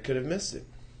 I could have missed it.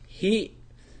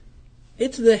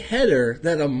 It's the header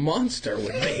that a monster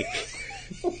would make.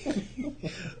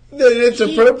 It's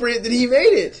appropriate that he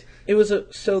made it. There was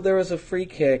a free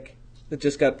kick that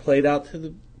just got played out to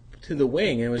the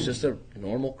wing, and it was just a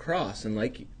normal cross. And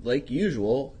like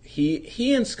usual,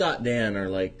 he and Scott Dan are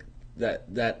like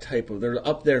that type of. They're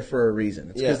up there for a reason.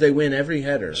 It's because they win every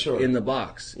header in the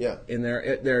box. Yeah, and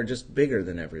they're just bigger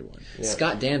than everyone. Yeah.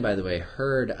 Scott Dan, by the way,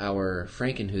 heard our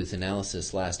Frankenhuth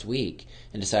analysis last week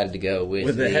and decided to go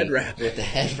with the head wrap. With the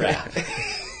head wrap.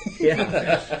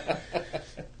 Yeah.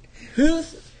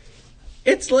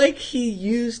 It's like he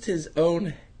used his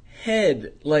own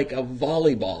head like a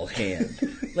volleyball hand.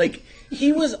 Like,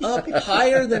 he was up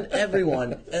higher than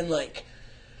everyone, and like...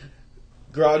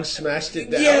 Grog smashed it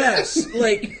down. Yes!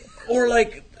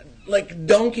 like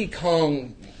Donkey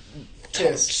Kong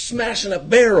smashing a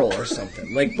barrel or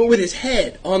something. Like, but with his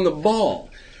head on the ball.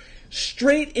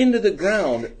 straight into the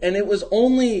ground, and it was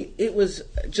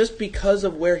just because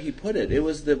of where he put it. It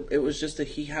was just that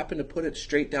he happened to put it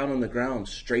straight down on the ground,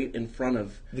 straight in front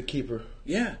of The keeper.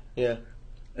 yeah, Yeah.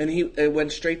 and it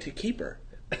went straight to keeper.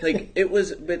 Like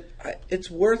it's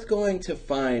worth going to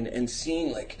find and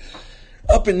seeing like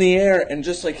up in the air and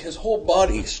just like his whole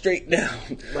body straight down.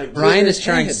 Like Brian his is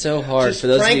trying head. so hard just for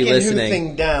those of you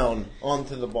listening. Frankenhooting down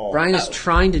onto the ball. Brian is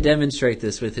trying to demonstrate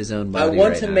this with his own I body.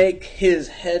 want right to now. make his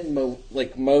head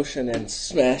motion and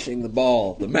smashing the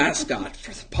ball, the mascot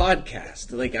for the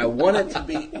podcast. Like I want it to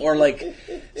be, or like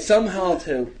somehow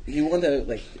you want to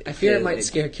like. I fear it might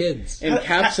scare kids.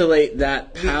 encapsulate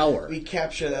that power. We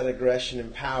capture that aggression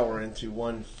and power into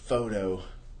one photo.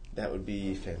 That would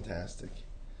be fantastic.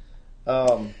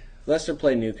 Leicester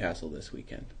play Newcastle this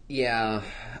weekend. Yeah,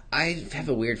 I have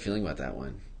a weird feeling about that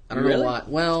one. I don't Really? know why.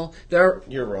 Well, there.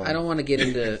 You're wrong. I don't want to get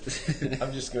into.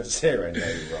 I'm just going to say right now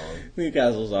you're wrong.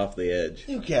 Newcastle's off the edge.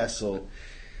 Newcastle's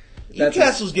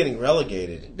getting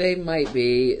relegated. They might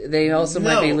be. They also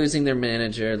might be No. losing their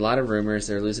manager. A lot of rumors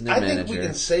they're losing their I manager. think we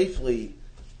can safely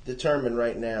determine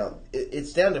right now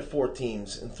it's down to 4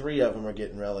 teams, and 3 of them are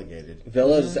getting relegated.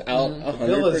 Villa's out 100%.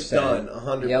 Villa's done Yep.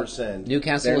 100%.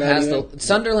 Newcastle They're not has even- the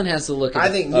Sunderland has the look of, I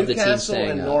think of the team Newcastle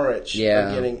staying and up. Norwich Yeah,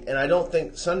 are getting, and I don't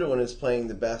think Sunderland is playing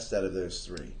the best out of those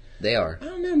 3. they are. I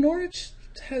don't know. Norwich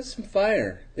has some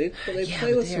fire. They Yeah, play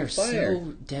but with they some are fire.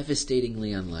 so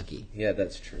devastatingly unlucky Yeah,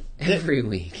 that's true. every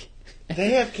week. They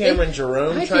have Cameron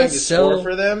Jerome I trying feel to so- score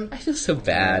for them. I feel so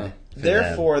bad. for them.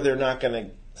 Therefore, they're not going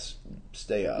to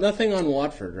stay up. Nothing on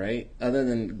Watford, right? Other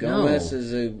than Gomez No.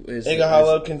 is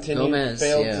Igahalo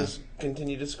failed yeah. to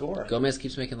continue to score. Gomez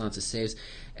keeps making lots of saves.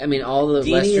 I mean, all the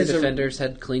Deeney Leicester is a- defenders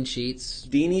had clean sheets.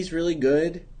 Deeney's really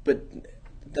good, but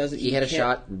doesn't He had a can't-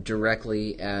 shot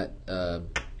directly at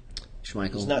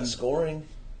Schmeichel. He's not scoring.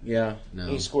 Yeah, No.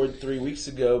 He scored 3 weeks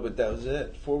ago, but that was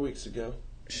it. 4 weeks ago.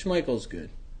 Schmeichel's good.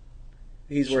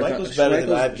 He's Schmeichel's better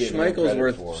than I've given him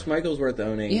credit for. Schmeichel's worth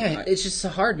owning. Yeah, it's just so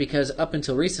hard because up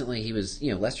until recently he was,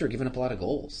 Leicester were giving up a lot of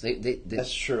goals. They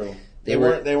That's true. They They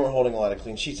were- weren't holding a lot of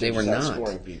clean sheets. They were not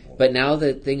scoring people. But now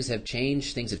that things have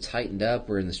changed, things have tightened up.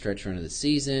 We're in the stretch run of the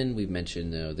season. We've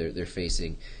mentioned they're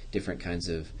facing different kinds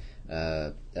of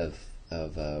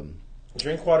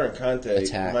Drinkwater and Conte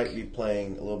Attack. might be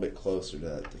playing a little bit closer to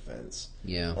that defense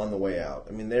yeah. on the way out.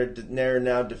 I mean, they're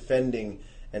now defending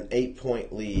an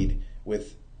 8-point lead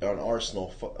with on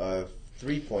Arsenal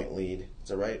 3-point lead. Is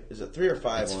that right? Is it 3 or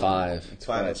 5? It's on 5. It's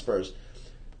 5 on Spurs.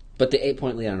 But the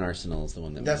 8-point lead on Arsenal is the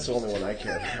one that That's the matters. only one I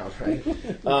care about, right?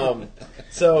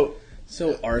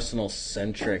 So Arsenal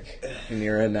centric in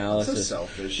your so analysis.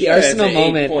 selfish. The Yeah, it's Arsenal an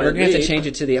moment. 8-point We're going to have to lead. change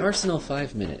it to the Arsenal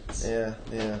 5 minutes. Yeah.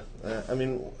 I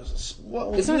mean,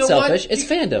 well, It's you not know selfish, what? it's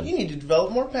fandom. You need to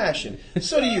develop more passion.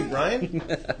 So do you, Brian.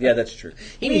 Yeah, that's true.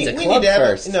 He needs a We club need to have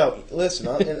first. no, listen.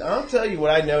 I'll tell you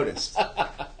what I noticed.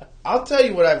 I'll tell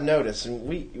you what I've noticed, and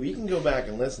we can go back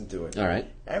and listen to it. All right.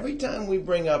 Every time we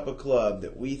bring up a club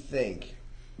that we think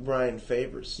Brian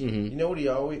favors, Mm-hmm. you know what he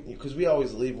always, because we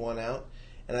always leave one out,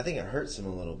 and I think it hurts him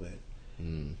a little bit.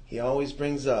 Mm. He always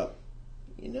brings up,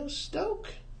 Stoke.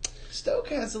 Stoke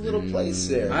has a little place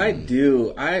there. I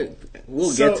do. We'll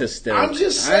So, get to Stoke. I'm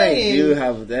just saying, I do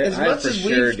have that. as I much for as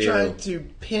sure we've do. tried to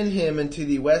pin him into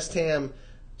the West Ham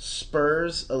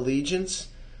Spurs allegiance,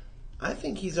 I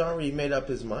think he's already made up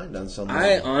his mind on something.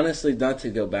 I honestly, not to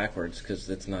go backwards because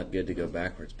it's not good to go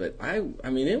backwards, but I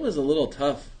mean, it was a little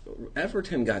tough.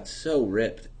 Everton got so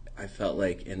ripped. I felt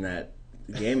like in that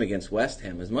game against West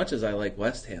Ham. As much as I like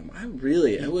West Ham,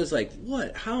 it was like,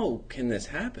 what? How can this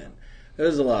happen? There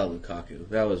was a lot of Lukaku.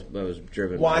 That was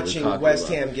driven watching by Lukaku West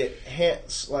love. Ham get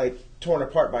torn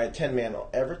apart by a 10-man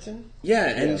Everton. Yeah,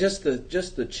 and Yeah.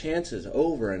 just the chances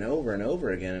over and over and over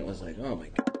again. It was like, oh my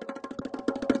god.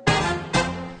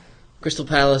 Crystal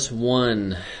Palace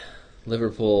 1,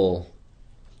 Liverpool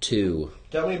 2.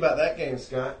 Tell me about that game,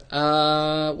 Scott.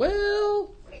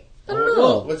 Well, I don't know.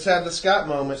 Well, let's have the Scott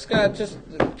moment. Scott,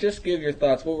 just give your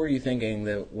thoughts. What were you thinking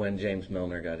when James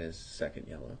Milner got his second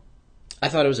yellow? I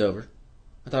thought it was over.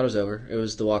 It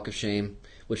was the walk of shame,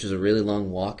 which was a really long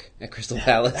walk at Crystal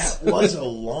Palace. That was a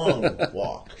long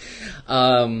walk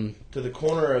to the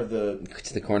corner of the.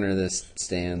 To the corner of the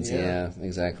stands. Yeah. Yeah,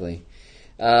 exactly.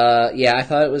 I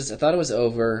thought it was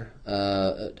over.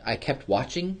 I kept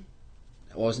watching.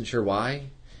 I wasn't sure why,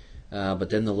 but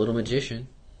then the little magician,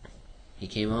 he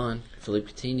came on,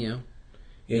 Philippe Coutinho.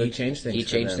 Yeah, he changed things. He for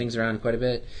changed them. things around quite a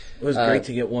bit. It was great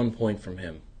to get 1 point from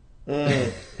him.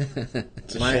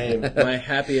 It's a shame. My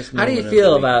happiest How do moment you of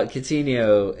feel the week. about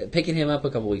Coutinho picking him up a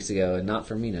couple weeks ago and not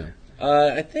Firmino?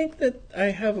 I think that I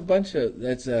have a bunch of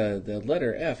that's the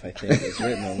letter F. I think is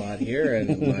written a lot here, and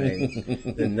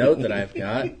the note that I've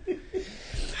got.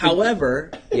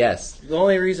 However, Yes. the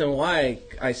only reason why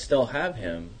I still have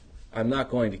him, I'm not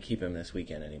going to keep him this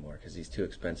weekend anymore because he's too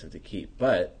expensive to keep.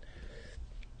 But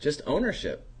just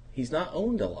ownership, he's not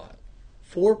owned a lot.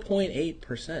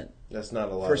 4.8%. That's not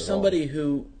a lot For at all. somebody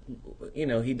who,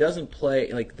 he doesn't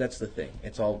play, like, that's the thing.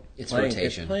 It's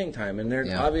rotation. It's playing time, and they're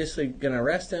Yeah. obviously going to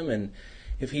rest him, and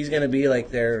if he's going to be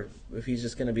if he's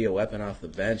just going to be a weapon off the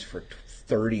bench for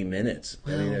 30 minutes. I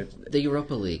mean, Well, the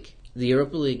Europa League. The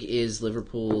Europa League is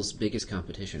Liverpool's biggest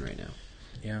competition right now.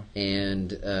 yeah.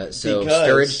 And so Because-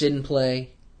 Sturridge didn't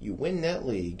play. You win that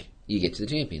league, You get to the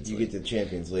Champions you League. get to the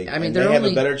Champions League. I mean, and they're they have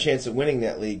only- a better chance of winning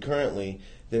that league currently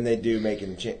than they do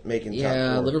making Yeah,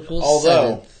 top four. Liverpool's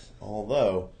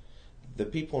Although the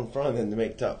people in front of them to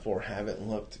make top four haven't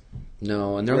looked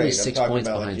No, and they're great. only I'm 6 talking points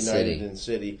about behind like United City. and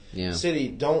City. Yeah. City,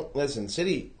 don't listen.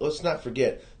 City, let's not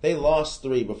forget they lost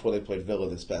 3 before they played Villa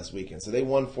this past weekend, so they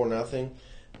won 4-0.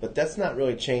 But that's not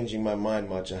really changing my mind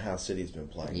much on how City's been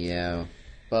playing. Yeah,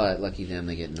 but lucky them,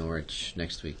 they get Norwich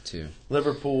next week too.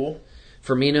 Liverpool,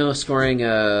 Firmino scoring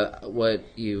what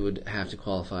you would have to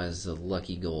qualify as a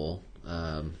lucky goal.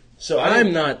 so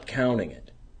I'm not counting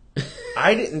it.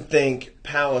 I didn't think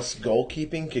Palace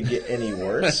goalkeeping could get any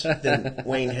worse than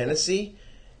Wayne Hennessy,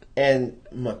 and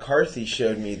McCarthy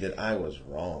showed me that I was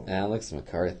wrong. Alex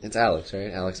McCarthy. It's Alex, right?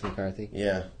 Alex McCarthy.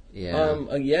 Yeah.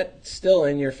 Yeah. Yet still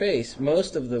in your face,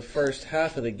 most of the first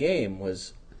half of the game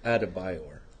was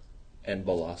and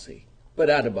Balassi. But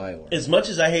Adebayor. As much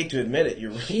as I hate to admit it,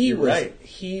 you're He was right.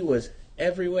 he was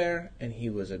everywhere, and he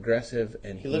was aggressive,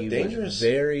 and he looked was dangerous.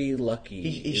 very lucky.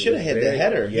 He It should have was hit the very-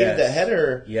 header. He hit the Yes.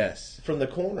 header Yes. from the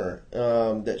corner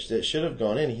that should have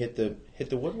gone in. He hit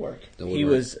the woodwork. The He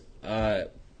woodwork. was.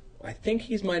 I think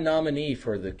he's my nominee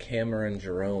for the Cameron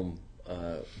Jerome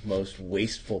most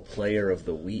wasteful player of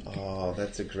the week. Oh,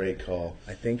 that's a great call.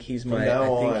 I think he's From my. now I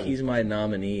on. think he's my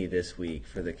nominee this week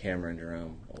for the Cameron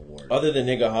Jerome award. Other than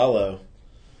Igahalo,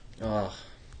 Oh,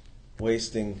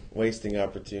 wasting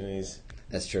opportunities.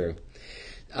 That's true.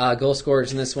 Goal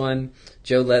scorers in this one: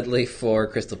 Joe Ledley for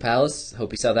Crystal Palace.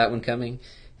 Hope you saw that one coming.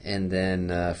 And then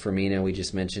Firmino, we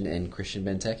just mentioned, and Christian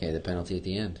Benteke, the penalty at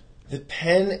the end. The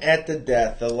pen at the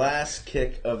death, the last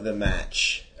kick of the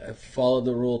match. I followed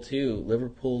the rule too.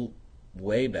 Liverpool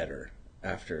way better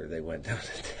after they went down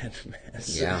to 10 men.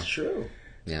 Yeah. It's true.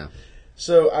 Yeah.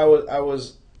 So I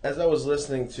was as I was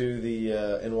listening to the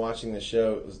and watching the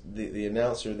show, it was the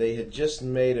announcer. They had just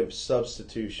made a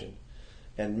substitution,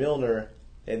 and Milner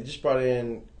had just brought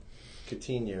in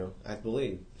Coutinho, I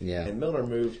believe. Yeah. And Milner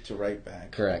moved to right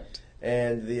back. Correct.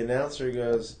 And the announcer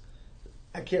goes,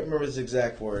 I can't remember his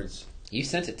exact words. You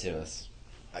sent it to us.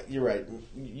 You're right.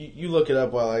 You look it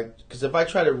up because if I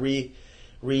try to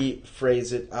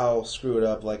rephrase it, I'll screw it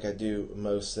up like I do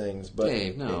most things. But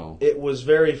Dave, no. it was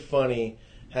very funny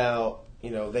how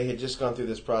they had just gone through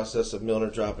this process of Milner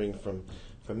dropping from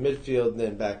midfield and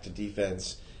then back to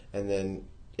defense, and then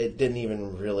it didn't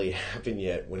even really happen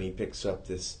yet when he picks up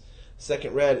this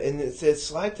second red, and it says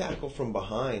slide tackle from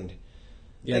behind.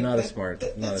 Yeah, not a smart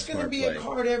That's going to be play. a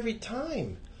card every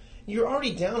time. You're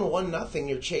already down 1-0.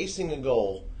 You're chasing a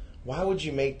goal. Why would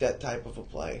you make that type of a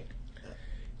play?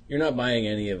 You're not buying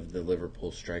any of the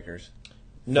Liverpool strikers.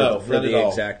 No, for not the at all.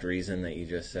 exact reason that you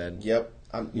just said. Yep,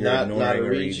 I'm You're not ignoring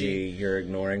Origi. Origi. You're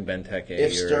ignoring Benteke.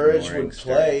 If you're Sturridge ignoring would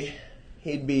play,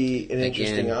 he'd be an Again,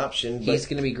 interesting option. But He's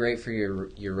going to be great for your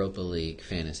Europa League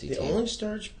fantasy the team. only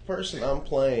Sturridge person I'm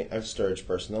playing,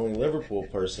 the only Liverpool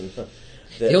person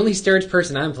The only Sturridge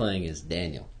person I'm playing is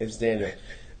Daniel. is Daniel.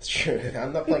 It's true.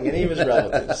 I'm not playing any of his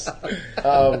relatives.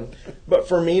 But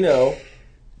Firmino,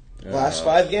 last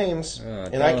 5 games,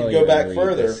 and I could go back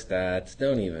further. Stats.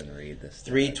 Don't even read this.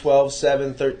 3, 12,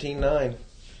 7, 13, 9.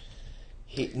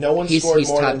 No one He's scored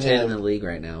more top than 10 in the him. league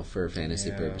right now for fantasy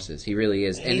Yeah. purposes. He really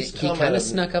is. And He's he come kind out of of-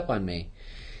 snuck up on me.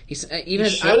 He's I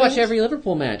shouldn't. watch every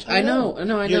Liverpool match. I know.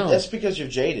 That's because you're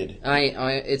jaded.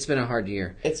 It's been a hard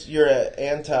year. You're an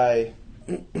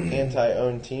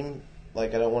anti-owned team.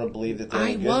 Like I don't want to believe that they're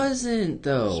I good. wasn't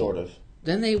though. Sort of.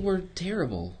 Then they were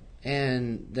terrible,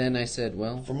 and then I said,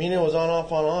 "Well, Firmino was on,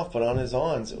 off, but on his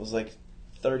ons, it was like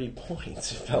 30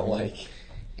 points. It felt like,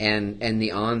 and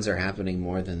the ons are happening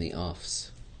more than the offs."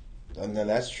 and then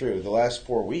that's true. The last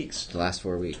 4 weeks, The last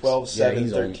 4 weeks. 12, 7,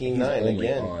 he's 13, he's 9 only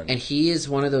again. on. And he is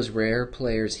one of those rare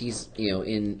players. He's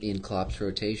in Klopp's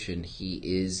rotation. He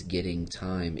is getting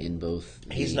time in both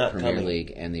the He's not Premier coming.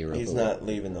 League and the Europa He's League. not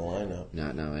leaving the lineup.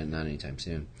 And not anytime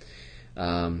soon.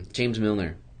 James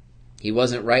Milner. He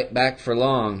wasn't right back for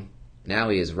long, Now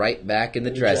he is right back in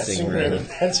the dressing room.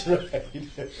 That's right.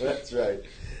 That's right.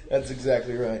 That's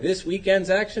exactly right. This weekend's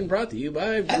action brought to you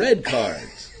by Red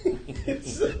Cards.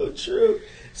 It's so true.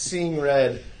 Seeing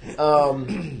red.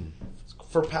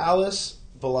 For Palace,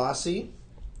 Balassi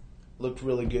looked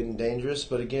really good and dangerous,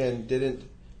 but again, didn't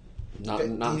Not he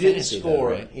didn't fantasy, score.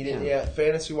 though, right? He didn't. Yeah,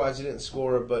 fantasy wise, he didn't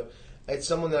score, but it's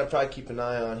someone that I probably keep an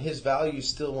eye on. His value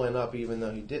still went up, even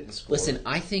though he didn't score. Listen,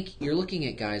 I think you're looking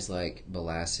at guys like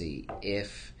Balassi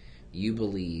if you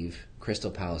believe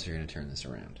Crystal Palace are going to turn this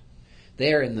around.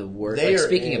 They are in the worst. They Like, are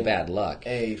speaking in of bad luck,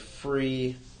 a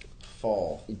free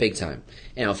fall. big time.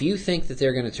 Now, if you think that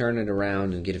they're going to turn it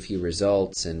around and get a few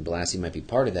results, and Balassi might be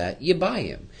part of that, you buy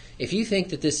him. If you think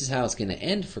that this is how it's going to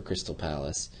end for Crystal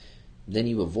Palace, then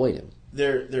you avoid him.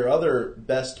 Their other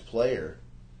best player,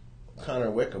 Connor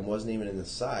Wickham, wasn't even in the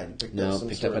side. He picked up some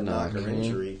picked sort up a of knock. knock or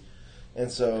injury, and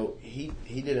so he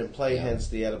didn't play. Hence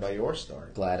the Adebayor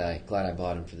start. Glad I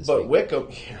bought him for this But week. Wickham,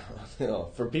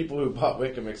 for people who bought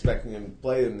Wickham expecting him to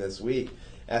play him this week,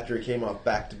 after he came off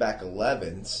back-to-back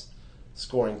 11s,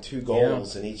 scoring 2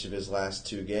 goals in each of his last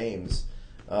 2 games,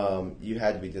 you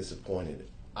had to be disappointed.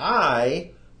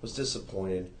 I was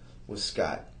disappointed with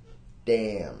Scott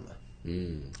Dam.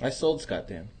 I sold Scott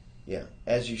Dan. Yeah,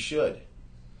 as you should.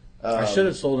 I should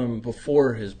have sold him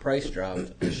before his price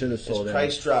dropped. I should have His sold him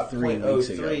price dropped 3 weeks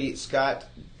ago. 0.03. Scott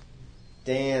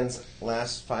Dan's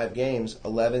last 5 games,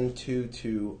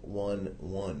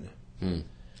 11-2-2-1-1.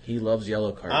 He loves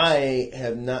yellow cards. I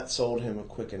have not sold him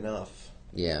quick enough.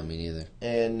 Yeah, me neither.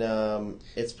 And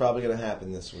it's probably going to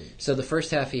happen this week. So the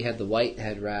first half he had the white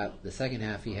head wrap. The second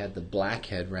half he had the black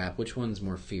head wrap. Which one's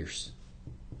more fierce?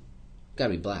 Got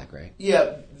to be black, right?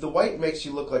 Yeah, the white makes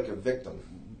you look like a victim.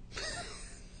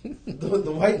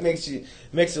 the white makes it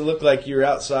look like you're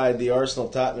outside the Arsenal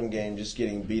Tottenham game, just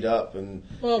getting beat up and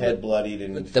head bloodied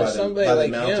and But by for somebody the like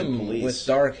mounted him police. with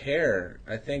dark hair,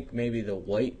 I think maybe the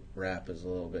white wrap is a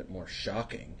little bit more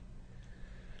shocking.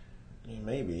 Yeah,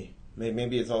 maybe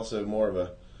it's also more of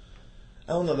a.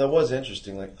 I don't know. That was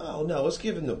interesting. Like, oh no, let's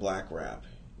give him the black wrap.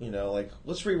 Like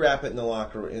let's rewrap it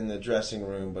in the dressing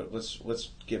room, but let's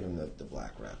give him the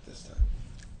black wrap this time.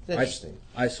 Interesting.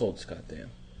 I sold Scott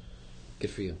Dan. Good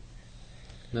for you.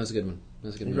 That was a good one. That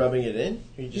was a good You one. rubbing it in?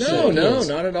 Or you just No, saying no, yes?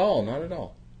 not at all. Not at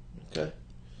all. Okay.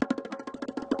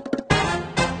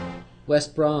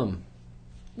 West Brom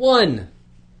 1.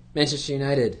 Manchester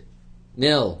United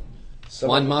 0.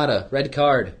 Juan Mata, red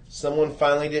card. Someone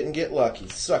finally didn't get lucky.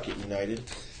 Suck it, United.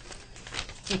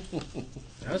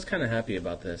 I was kind of happy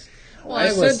about this. Well,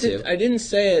 I was too. I didn't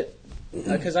say it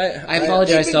because I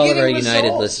apologize They've to all been of our getting United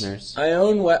results. listeners. I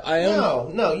own.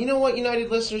 No. You know what, United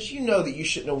listeners? You know that you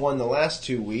shouldn't have won the last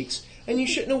 2 weeks, and you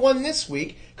shouldn't have won this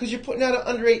week because you're putting out an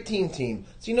under-18 team.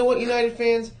 So you know what, United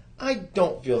fans? I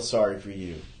don't feel sorry for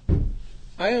you.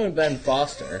 I own Ben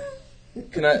Foster.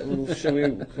 Can I? Should we?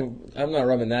 I'm not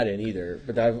rubbing that in either.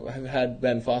 But I've had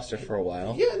Ben Foster for a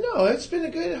while. Yeah, no, he's been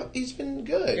good. Yeah,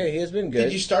 he has been good.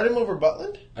 Did you start him over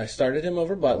Butland? I started him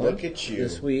over Butler. Look at you.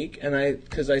 This week, and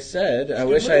because I said I good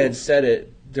wish I had move. said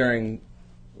it during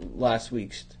last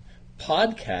week's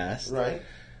podcast. Right.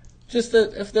 Just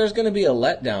that if there's going to be a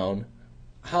letdown,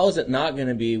 how is it not going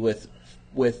to be with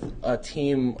a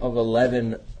team of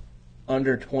 11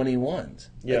 under 21s?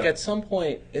 Yeah. Like at some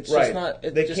point, it's Right. just not.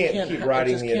 It They just can't keep ha-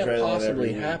 riding it just the can't adrenaline possibly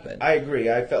every week. happen. I agree.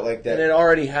 I felt like that. And it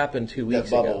already happened 2 weeks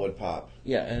that bubble ago. would pop.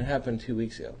 Yeah, and it happened 2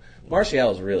 weeks ago.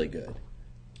 Martial is really good.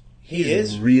 He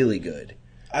is. really good.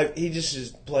 He just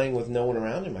is playing with no one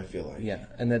around him. I feel like. Yeah,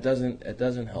 and it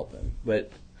doesn't help him.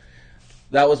 But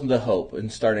that was the hope in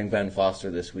starting Ben Foster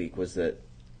this week, was that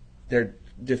they're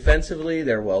defensively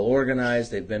they're well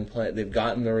organized. They've been they've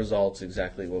gotten the results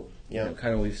exactly what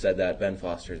kind of we've said that Ben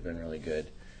Foster has been really good.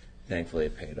 Thankfully,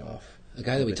 it paid off. A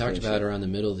guy that we The talked clean about sheet. around the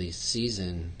middle of the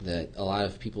season that a lot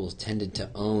of people tended to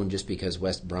own just because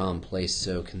West Brom plays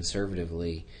so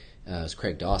conservatively was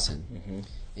Craig Dawson. Mm-hmm.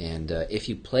 And if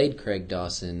you played Craig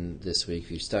Dawson this week,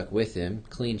 if you stuck with him,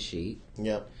 clean sheet.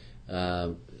 Yep.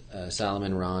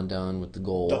 Solomon Rondon with the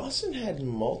goal. Dawson had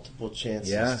multiple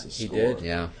chances Yeah, to he score. did.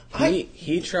 Yeah.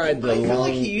 He tried the I felt long.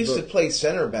 like he used to play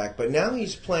center back, but now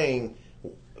he's playing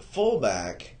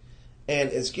fullback, and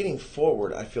it's getting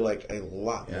forward. I feel like a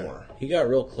lot more. He got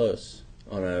real close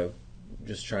on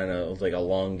just trying to like a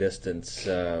long distance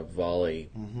volley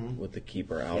with the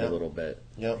keeper out Yep. a little bit.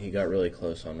 Yep. He got really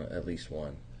close on at least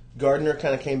one. Gardner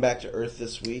kind of came back to earth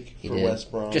this week He for did. West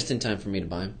Brom. Just in time for me to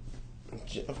buy him.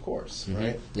 Of course,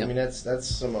 right? Yep. I mean, that's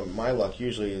some of my luck.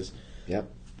 Usually is Yep.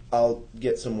 I'll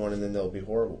get someone and then they'll be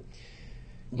horrible.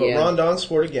 But Yeah. Rondon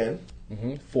scored again,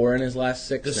 4 in his last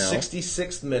 6 the now.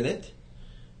 66th minute,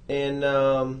 And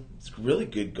it's a really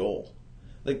good goal.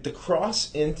 Like, the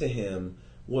cross into him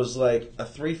was like a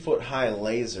 3-foot-high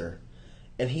laser,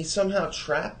 and he somehow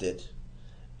trapped it.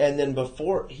 And then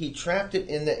before he trapped it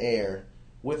in the air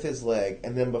with his leg,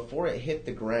 and then before it hit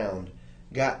the ground,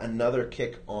 got another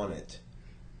kick on it.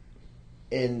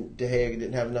 And De Gea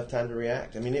didn't have enough time to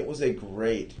react. I mean, it was a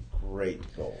great, great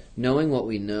goal. Knowing what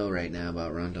we know right now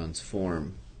about Rondon's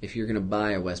form, if you're going to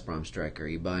buy a West Brom striker, are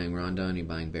you buying Rondon or are you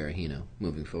buying Berahino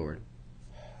moving forward?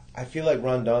 I feel like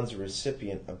Rondon's a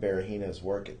recipient of Berahino's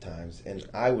work at times, and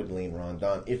I would lean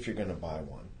Rondon if you're going to buy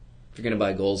one. If you're going to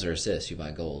buy goals or assists, you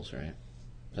buy goals, right?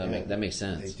 That makes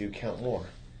sense. They do count more.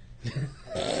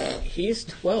 He's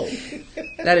 12.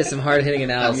 That is some hard-hitting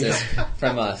analysis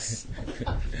from us.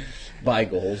 Buy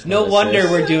goals. No not wonder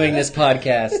assists. we're doing this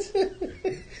podcast.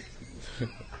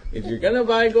 If you're going to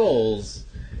buy goals,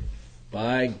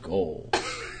 buy goals.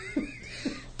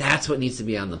 That's what needs to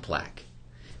be on the plaque.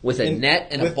 With a net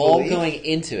and a with ball belief. going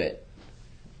into it.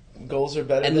 Goals are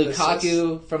better And than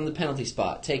Lukaku assists. from the penalty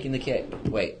spot, taking the kick.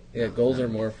 Wait. Yeah, goals are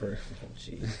more for... Oh,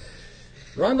 jeez.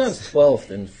 Rondon's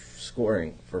 12th in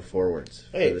scoring for forwards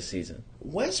Hey. for the season.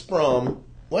 West Brom,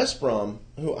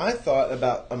 who I thought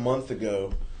about a month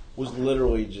ago was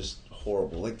literally just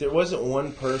horrible. Like, there wasn't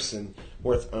one person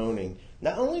worth owning.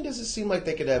 Not only does it seem like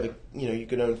they could have you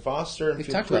could own Foster and We've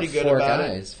feel talked pretty about good four about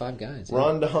guys, 5 guys. it.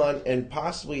 Rondon and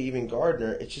possibly even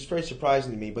Gardner. It's just very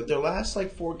surprising to me. But their last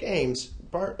 4 games,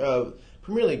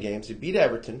 Premier League games, they beat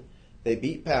Everton, they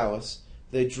beat Palace,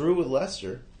 they drew with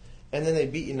Leicester, and then they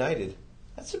beat United.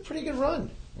 That's a pretty good run.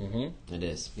 Mm-hmm. It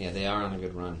is. Yeah, they are on a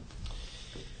good run.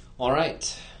 All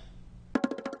right.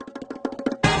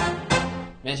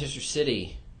 Manchester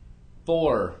City,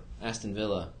 4. Aston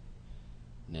Villa,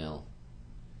 0.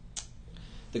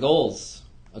 The goals.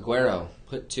 Aguero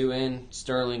put 2 in.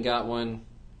 Sterling got 1.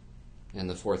 And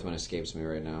the 4th one escapes me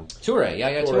right now. Toure.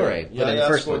 Yaya Toure. Put in the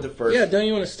first scored one. the first. Yeah, don't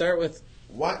you want to start with...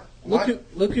 What?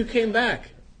 Look who came back.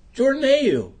 Jordan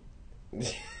Ayew.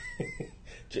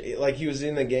 Like he was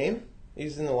in the game?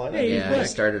 He's in the lineup? Hey, Yeah, back. he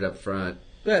started up front.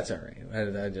 That's all right.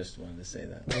 I just wanted to say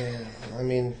that. Yeah, I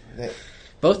mean,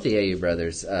 Both the AU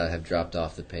brothers have dropped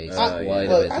off the pace yeah. quite a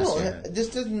look, bit I this don't. year. This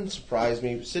doesn't surprise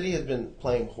me. City has been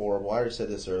playing horrible. I already said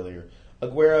this earlier.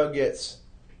 Aguero gets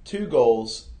 2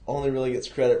 goals, only really gets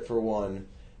credit for 1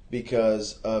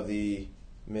 because of the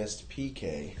missed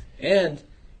PK. And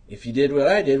if you did what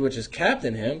I did, which is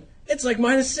captain him, it's like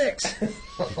 -6.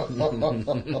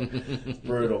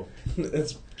 Brutal.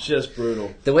 It's just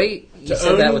brutal. The way you To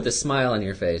said that own- with a smile on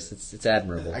your face, it's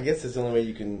admirable. I guess it's the only way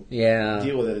you can Yeah.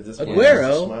 deal with it at this point. Aguero-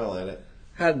 is to smile at it.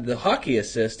 Had the hockey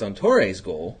assist on Torre's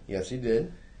goal. Yes, he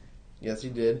did.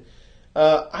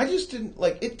 I just didn't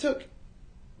it took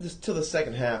this till the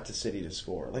second half to City to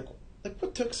score. Like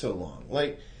what took so long?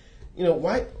 Why?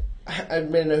 I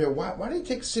made a note here. Why did it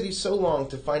take City so long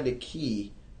to find a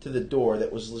key to the door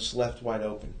that was just left wide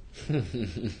open?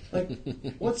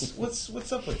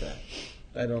 What's up with that?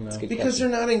 I don't know. good. Because they're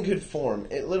not in good form.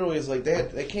 It literally is like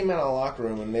they came out of the locker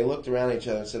room and they looked around at each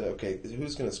other and said, "Okay,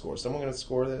 who's going to score? Someone going to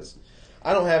score this?"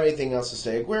 I don't have anything else to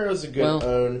say. Aguero's a good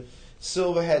own.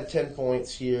 Silva had 10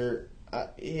 points here.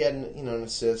 He had an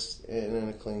assist and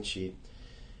a clean sheet.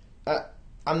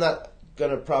 I'm not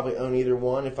going to probably own either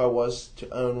one. If I was to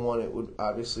own one, it would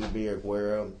obviously be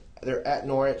Aguero. They're at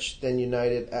Norwich, then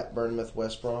United, at Bournemouth,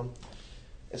 West Brom.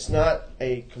 It's not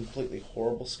a completely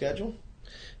horrible schedule,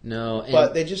 No,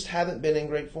 but they just haven't been in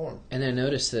great form. and I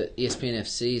noticed that ESPN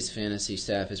FC's fantasy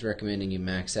staff is recommending you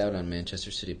max out on Manchester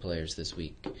City players this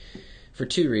week. For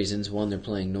 2 reasons. 1, they're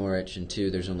playing Norwich, and 2,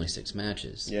 there's only 6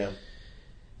 matches. Yeah.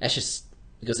 That's just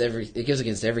it goes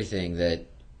against everything that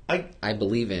I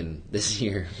believe in this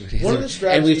year. One of the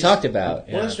strategies, and we've talked about.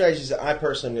 One of the strategies that I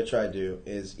personally am going to try to do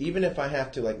is, even if I have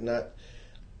to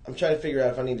I'm trying to figure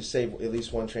out if I need to save at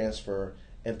least one transfer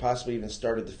and possibly even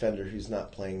start a defender who's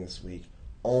not playing this week,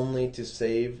 only to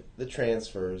save the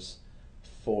transfers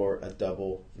for a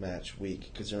double match week,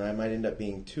 because there might end up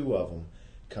being 2 of them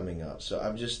coming up. So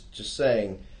I'm just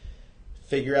saying,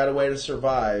 figure out a way to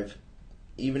survive.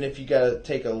 Even if you got to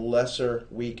take a lesser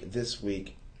week this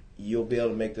week, you'll be able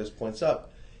to make those points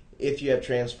up if you have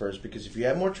transfers. Because if you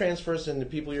have more transfers than the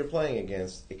people you're playing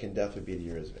against, it can definitely be to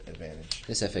your advantage.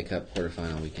 This FA Cup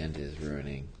quarterfinal weekend is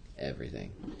ruining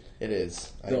everything. It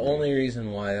is. I The agree. only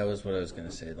reason why, that was what I was going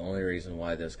to say, the only reason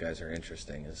why those guys are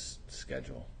interesting is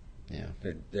schedule. Yeah.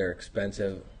 They're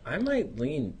expensive. I might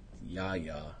lean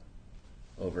Yaya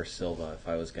over Silva if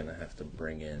I was going to have to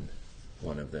bring in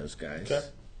one of those guys. Okay.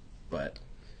 But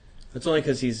it's only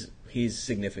because he's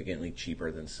significantly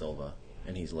cheaper than Silva,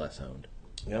 and he's less owned.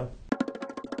 Yeah.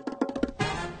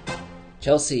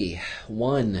 Chelsea,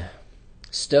 1.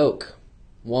 Stoke,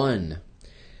 1.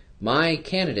 My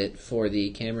candidate for the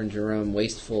Cameron Jerome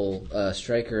Wasteful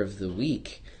Striker of the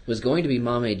Week was going to be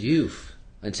Mame Diouf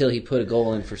until he put a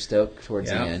goal in for Stoke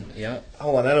towards the end. Yeah.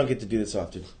 Hold on, I don't get to do this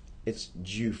often. It's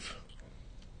Juve.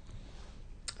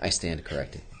 I stand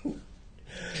corrected. You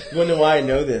want to know why I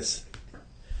know this?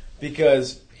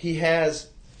 Because he has...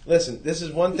 Listen, this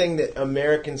is one thing that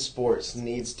American sports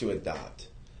needs to adopt.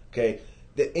 Okay?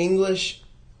 The English,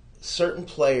 certain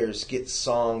players get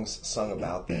songs sung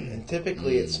about them. And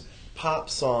typically it's pop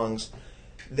songs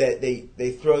that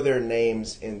they throw their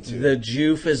names into. The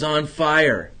Juve is on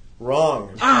fire.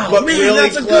 Wrong. Oh, but man, really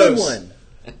that's a close. good one.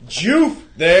 Juve.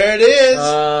 There it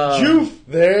is. Juve.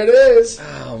 There it is.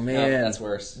 Oh, No, man. that's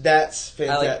worse. That's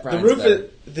fantastic. like the Brian's roof better.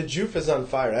 the Juve is on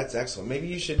fire. That's excellent. Maybe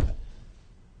you should...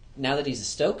 Now that he's a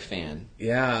Stoke fan,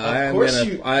 Yeah, course I'm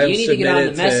you- gonna. I'll you need to get submit on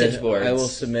it the message boards. I will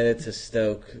submit it to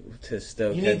Stoke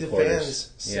You need the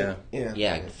headquarters. fans. Yeah.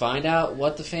 yeah, find out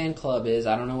what the fan club is.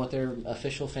 I don't know what their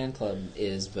official fan club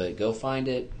is, but go find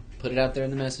it. Put it out there in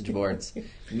the message boards.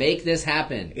 Make this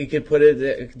happen. You could put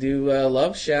it. Do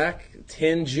Love Shack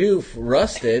Tin Juve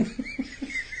Rusted.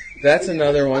 That's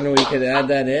another one we could add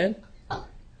that in.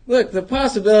 Look, the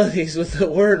possibilities with the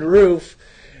word roof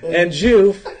and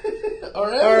Juve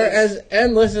are as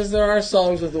endless as there are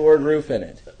songs with the word roof in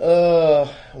it.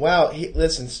 Wow.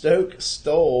 Listen, Stoke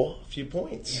stole a few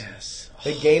points. Yes.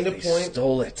 They gained a They point.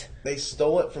 stole it. They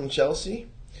stole it from Chelsea.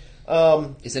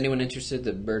 Is anyone interested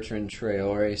that Bertrand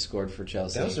Traore scored for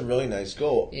Chelsea? That was a really nice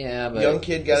goal. Yeah, but young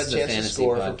kid got this a is a chance to fantasy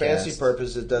score. For podcast. fantasy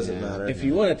purposes, it doesn't Yeah. matter. If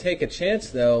you want to take a chance,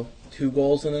 though, 2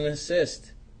 goals and an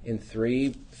assist in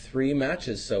three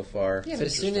matches so far. Yeah, but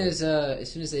as soon as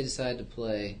they decide to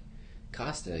play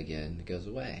Costa again, it goes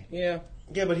away. Yeah.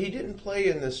 Yeah, but he didn't play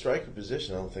in the striker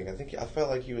position. I don't think. I felt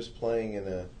like he was playing in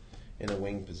a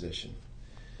wing position.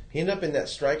 He ended up in that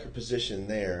striker position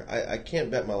there. I can't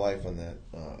bet my life on that.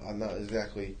 I'm not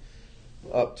exactly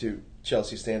up to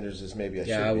Chelsea standards as maybe I should.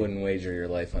 Yeah, I be. wouldn't wager your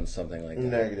life on something like that.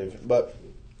 Negative, but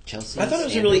Chelsea. I thought it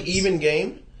was a really standards. even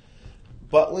game.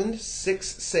 Butland 6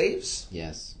 saves.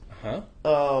 Yes. Huh?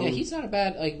 Yeah, he's not a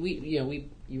bad. Like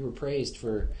you were praised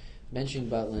for benching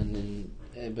Butland,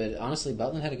 but honestly,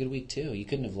 Butland had a good week too. You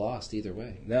couldn't have lost either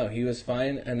way. No, he was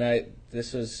fine, and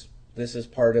this is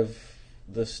part of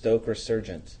the Stoke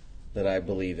resurgence that I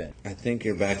believe in. I think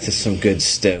you're back to some good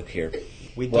Stoke here.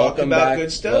 We talked about back,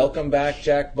 good Stoke. Welcome back,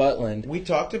 Jack Butland. We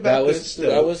talked about good Stoke.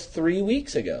 That was 3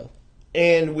 weeks ago.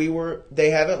 And they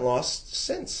haven't lost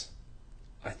since.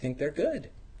 I think they're good.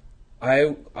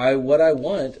 What I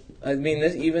want. I mean,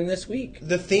 even this week,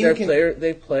 The theme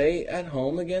they play at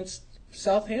home against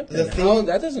Southampton. The theme-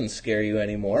 That doesn't scare you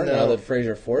anymore No. now that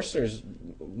Fraser Forster's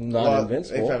not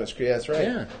invincible. They found his that's right.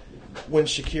 Yeah. When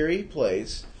Shaqiri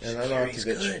plays and Shaqiri's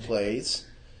Arnautovic good. plays,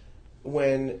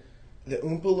 when the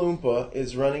Oompa Loompa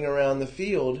is running around the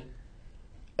field,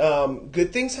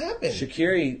 good things happen.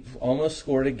 Shaqiri almost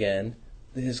scored again.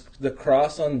 The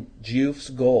cross on Jufe's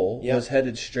goal Yep. was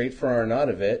headed straight for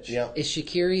Arnautovic. Yeah. Is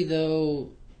Shaqiri though?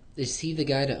 Is he the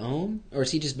guy to own, or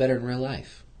is he just better in real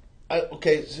life?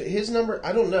 Okay, so his number,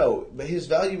 I don't know, but his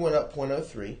value went up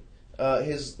 0.03.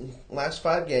 His last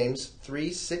 5 games,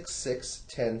 3, 6, 6,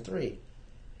 10, 3.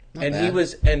 Not And bad. he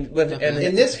was and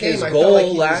In this game, his I goal felt like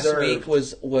he last deserved- week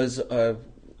was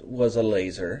a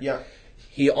laser. Yeah.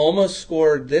 He almost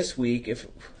scored this week. If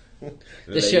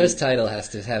The show's title has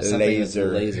to have something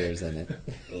Laser. with lasers in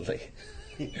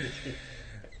it.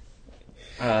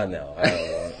 no,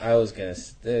 I was gonna.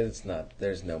 It's not.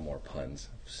 There's no more puns.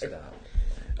 Stop.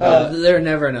 There are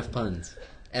never enough puns,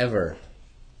 ever.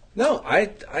 No,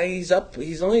 he's up.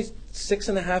 He's only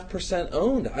 6.5%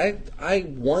 owned. I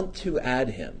want to add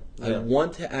him. I Yeah.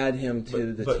 want to add him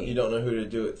to the But team. you don't know who to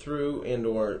do it through,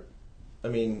 or, I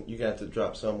mean, you're going to have to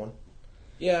drop someone.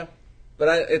 Yeah,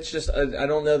 but it's just I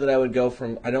don't know that I would go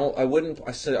from. I wouldn't.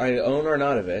 I said I own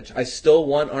Arnautovic. I still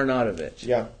want Arnautovic.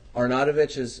 Yeah.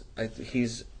 Arnautovic is.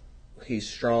 He's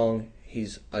strong.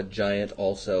 He's a giant.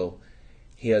 Also,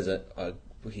 he has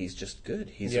he's just good.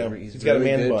 He's Yeah, he's he's got a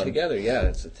really man good bun. together. Yeah,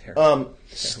 it's a terrible.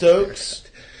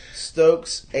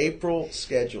 Stokes' April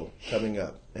schedule coming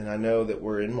up, and I know that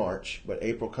we're in March, but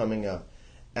April coming up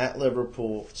at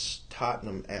Liverpool,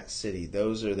 Tottenham, at City.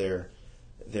 Those are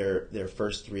their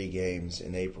first 3 games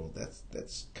in April.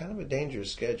 That's kind of a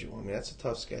dangerous schedule. I mean, that's a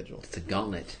tough schedule. It's a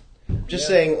gauntlet. Just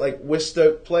saying, like with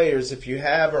Stoke players, if you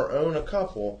have or own a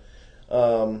couple,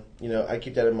 I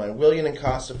keep that in mind. Willian and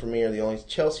Costa for me are the only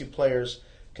Chelsea players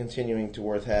continuing to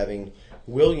worth having.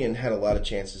 Willian had a lot of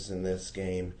chances in this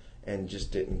game and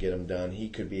just didn't get them done. He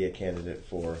could be a candidate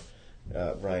for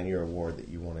Brian, your award that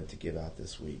you wanted to give out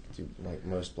this week, to like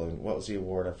most blown. What was the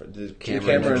award?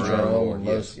 Cameron Jerome,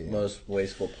 Yes, most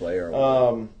wasteful player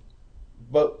award.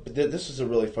 But this was a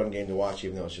really fun game to watch,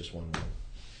 even though it's just 1-1.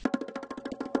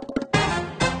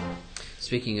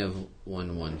 Speaking of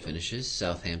 1-1 finishes,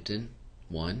 Southampton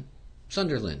won.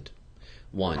 Sunderland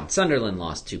won. Sunderland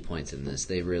lost 2 points in this.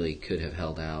 They really could have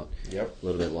held out a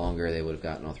little bit longer. They would have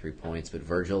gotten all 3 points. But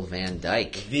Virgil van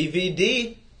Dijk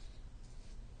VVD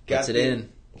gets it in.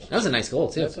 That was a nice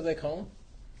goal, too. That's what they call him?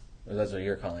 Or that's what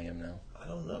you're calling him now? I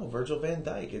don't know. Virgil van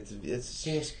Dijk. It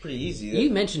seems pretty easy. You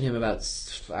mentioned him about,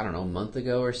 I don't know, a month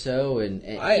ago or so, and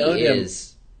he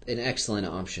is an excellent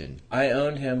option. I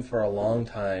owned him for a long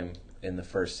time in the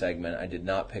first segment. I did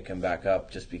not pick him back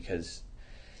up just because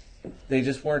they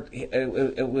just weren't.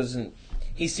 It wasn't.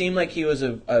 He seemed like he was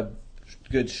a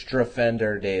good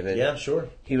strafender, David. Yeah, sure.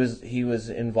 He was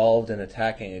involved in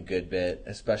attacking a good bit,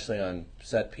 especially on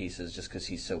set pieces, just because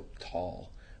he's so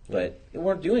tall. But they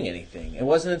weren't doing anything. It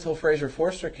wasn't until Fraser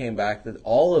Forster came back that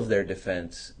all of their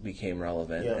defense became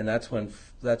relevant, and that's when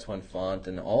Font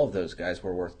and all of those guys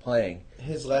were worth playing.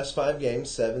 His last 5 games: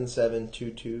 7-7,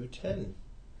 2-2, 10.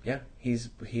 Yeah,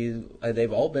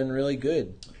 they've all been really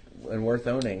good and worth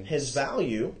owning. His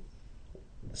value,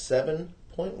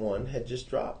 7.1, had just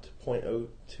dropped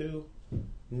 $0.02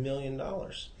 million.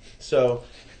 So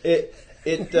it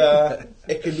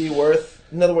could be worth.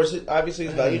 In other words, obviously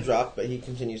his value dropped, but he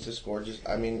continues to score.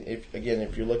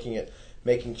 If you're looking at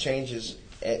making changes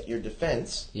at your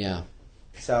defense,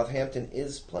 Southampton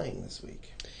is playing this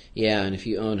week. Yeah, and if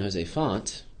you own Jose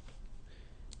Font,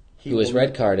 who was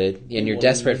red carded, and you're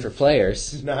desperate for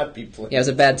players. Not be playing. Yeah, it was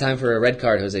a bad time for a red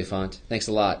card, Jose Font. Thanks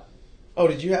a lot. Oh,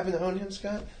 did you happen to own him,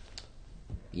 Scott?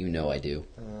 You know I do.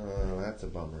 Oh, that's a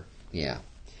bummer. Yeah.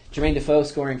 Jermaine Defoe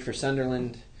scoring for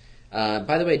Sunderland.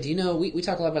 By the way, do you know, we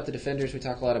talk a lot about the defenders, we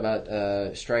talk a lot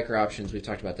about striker options, we've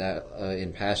talked about that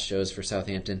in past shows for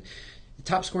Southampton. The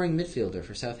top scoring midfielder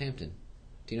for Southampton.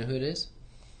 Do you know who it is?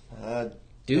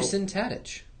 Dusan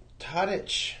Tadic.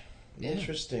 Tadic. Yeah.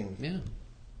 Interesting. Yeah.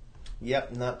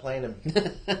 Yep, not playing him.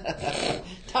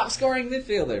 Top scoring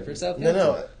midfielder for Southampton.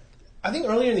 No. I think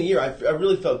earlier in the year, I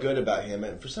really felt good about him,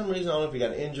 and for some reason, I don't know if he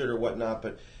got injured or whatnot,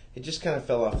 but it just kind of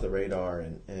fell off the radar.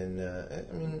 And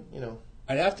I mean, you know,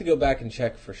 I'd have to go back and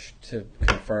check to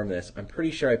confirm this. I'm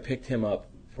pretty sure I picked him up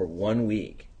for 1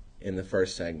 week in the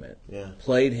first segment. Yeah.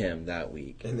 Played him that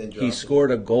week. And then he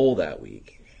scored a goal that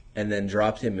week, and then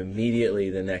dropped him immediately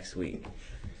the next week.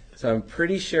 So I'm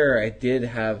pretty sure I did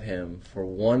have him for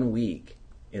 1 week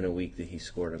in a week that he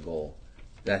scored a goal.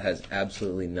 That has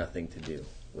absolutely nothing to do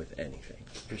with anything.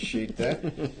 Appreciate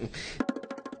that.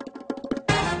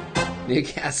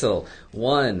 Newcastle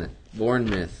 1,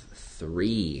 Bournemouth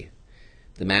 3.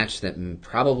 The match that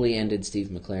probably ended Steve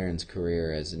McLaren's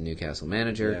career as a Newcastle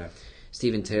manager. Yeah.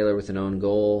 Stephen Taylor with an own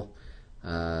goal.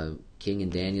 King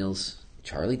and Daniels.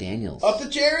 Charlie Daniels. Up the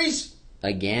cherries!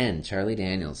 Again, Charlie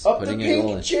Daniels. Up putting the a goal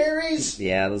pink in. cherries!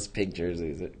 Yeah, those pink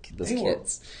jerseys. Those They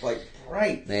kids. were, like,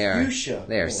 bright They are. fuchsia.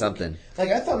 They are pink. something. Like,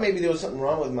 I thought maybe there was something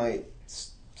wrong with my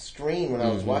screen when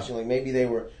I was watching. Like, maybe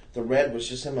the red was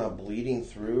just somehow bleeding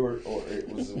through, or it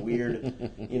was a weird,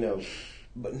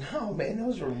 But no, man,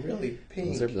 those were really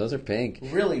pink. Those are pink.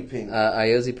 Really pink.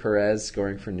 Ayoze Perez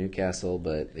scoring for Newcastle,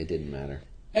 but it didn't matter.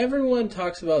 Everyone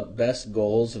talks about best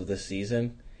goals of the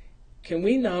season. Can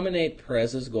we nominate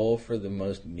Perez's goal for the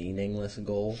most meaningless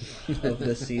goal of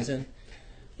this season?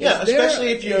 Yeah,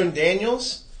 especially if you own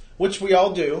Daniels, which we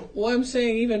all do. Well, I'm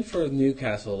saying even for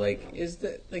Newcastle, is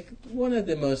that one of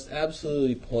the most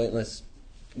absolutely pointless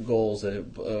goals, a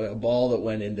ball that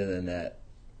went into the net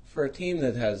for a team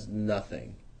that has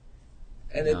nothing,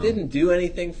 and it didn't do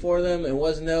anything for them. It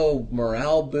was no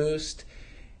morale boost.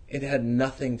 It had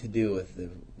nothing to do with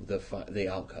the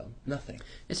outcome. Nothing.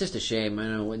 It's just a shame. I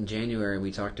know in January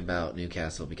we talked about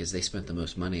Newcastle because they spent the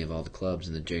most money of all the clubs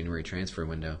in the January transfer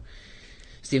window.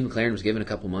 Steve McLaren was given a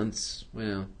couple months,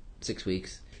 6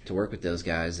 weeks, to work with those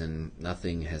guys, and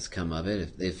nothing has come of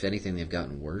it. If anything, they've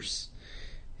gotten worse.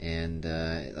 And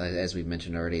as we've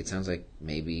mentioned already, it sounds like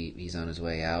maybe he's on his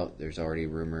way out. There's already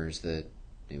rumors that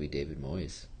maybe David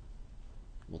Moyes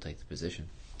will take the position.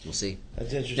 We'll see.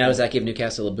 That's interesting. Now, does that give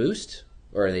Newcastle a boost,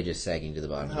 or are they just sagging to the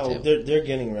bottom of the No, table? they're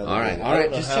getting relegated. All right. I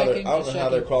don't know Just how checking, I don't know how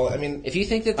they're qualified. I mean, If you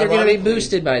think that they're going to be ironically,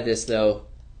 boosted by this, though,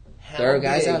 there are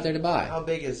guys out there to buy. How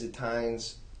big is the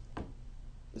Tynes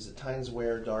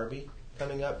Ware derby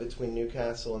coming up between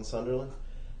Newcastle and Sunderland?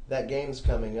 That game's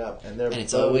coming up, and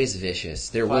it's always vicious.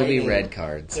 There will be red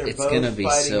cards. It's going to be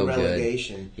so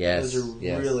relegation. good. Yes, those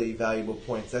are really valuable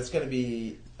points. That's going to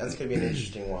be an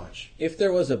interesting watch. If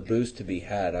there was a boost to be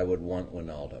had, I would want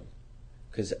Wijnaldum.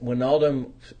 because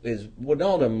Wijnaldum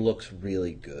looks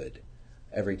really good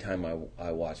every time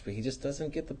I watch, but he just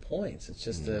doesn't get the points. It's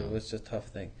just it's a tough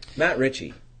thing. Matt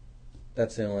Ritchie,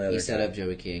 that's the only other. He set guy. up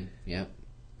Joey King. Yep.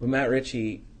 But Matt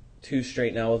Ritchie, 2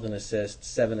 straight now with an assist,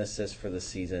 7 assists for the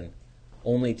season.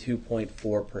 Only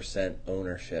 2.4%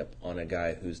 ownership on a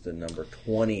guy who's the number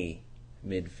 20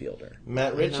 midfielder.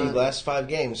 Matt Ritchie, last 5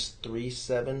 games,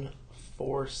 3-7,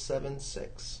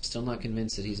 4-7-6. Still not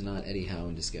convinced that he's not Eddie Howe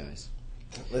in disguise.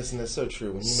 Listen, that's so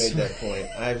true. When you made that point,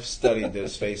 I've studied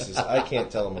those faces. I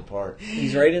can't tell them apart.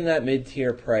 He's right in that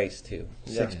mid-tier price too,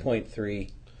 Yeah.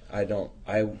 6.3.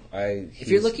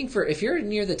 If you're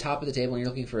near the top of the table and you're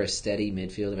looking for a steady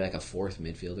midfielder, like a fourth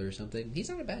midfielder or something, he's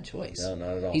not a bad choice. No,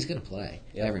 not at all. He's going to play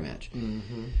every match.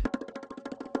 Mm-hmm.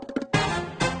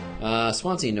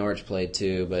 Swansea and Norwich played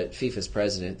too, but FIFA's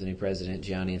president, the new president,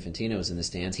 Gianni Infantino, was in the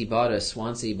stands. He bought a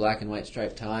Swansea black and white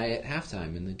striped tie at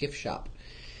halftime in the gift shop.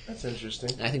 That's interesting.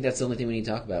 I think that's the only thing we need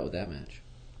to talk about with that match.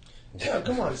 Oh,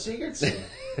 come on, Sigurdsson.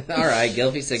 All right,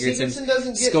 Gylfi Sigurdsson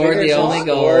doesn't get scored the only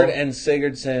goal. And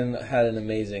Sigurdsson had an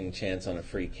amazing chance on a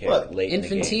free kick late in the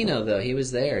game. Infantino, though, he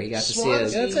was there. He got to see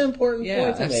it. That's an important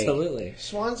point to make. Absolutely.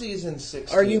 Swansea's in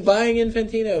 16th. Are you buying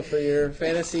Infantino for your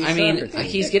fantasy I mean, soccer team?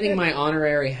 he's getting my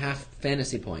honorary half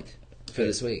fantasy point for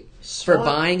this week. For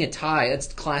buying a tie. That's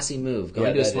a classy move.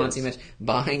 Going to a Swansea match,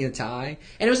 buying a tie.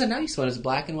 And it was a nice one. It was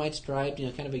black and white striped,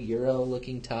 kind of a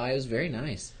Euro-looking tie. It was very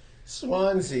nice.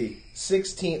 Swansea,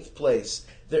 16th place.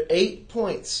 They're 8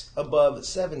 points above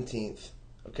 17th.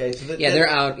 Okay, so they're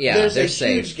out. Yeah, there's they're a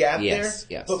safe. huge gap Yes,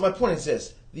 there. yes. But my point is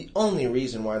this: the only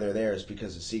reason why they're there is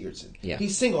because of Sigurdsson. Yeah. He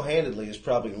single-handedly has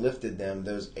probably lifted them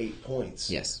those 8 points.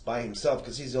 Yes. By himself,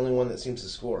 because he's the only one that seems to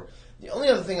score. The only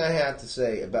other thing I have to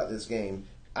say about this game,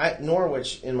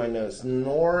 Norwich in my notes,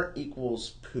 Nor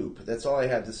equals poop. That's all I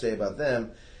have to say about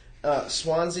them.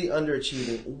 Swansea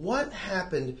underachieving. What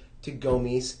happened to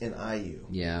Gomes and Ayew?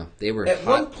 Yeah, they were At hot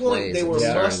one point, plays they at were the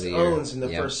start of must the year. owns in the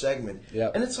first segment.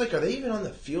 Yep. And it's like, are they even on the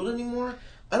field anymore?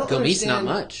 I don't Gomes understand.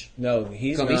 not much. No,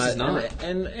 he's Gomes not. is not.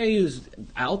 And Ayu's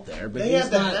out there, but They he's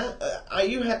have not.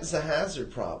 Ayew has a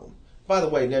Hazard problem. By the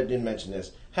way, Ned didn't mention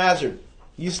this. Hazard,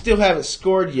 you still haven't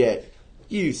scored yet.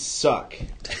 You suck.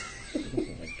 Oh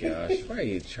my gosh, why are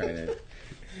you trying to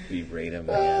berate him,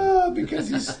 man? Because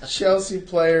he's a Chelsea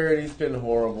player and he's been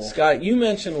horrible. Scott, you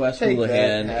mentioned West Take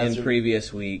Houlihan that, in Hazard.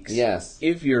 previous weeks. Yes.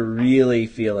 If you're really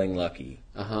feeling lucky,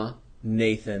 Uh-huh.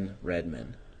 Nathan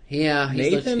Redmond. Yeah,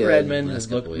 he's looked Nathan good Redmond the last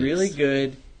has looked couple really weeks.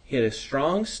 good. He had a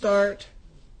strong start.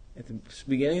 At the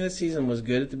beginning of the season was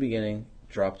good at the beginning.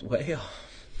 Dropped way off.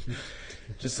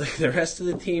 Just like the rest of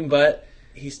the team, but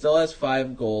he still has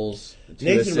 5 goals, 2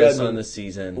 Nathan assists Redmond on the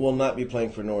season. will not be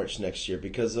playing for Norwich next year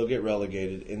because they'll get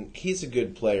relegated. And he's a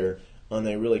good player on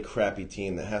a really crappy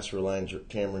team that has to rely on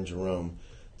Cameron Jerome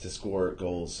to score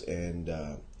goals. And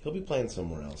he'll be playing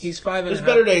somewhere else. He's 5.5. There's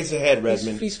better days ahead,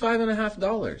 Redmond. He's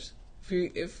 $5.50.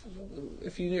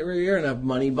 If you're in a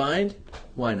money bind,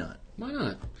 why not? Why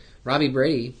not? Robbie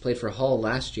Brady played for Hull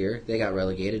last year. They got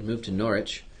relegated, moved to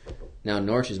Norwich. Now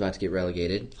Norwich is about to get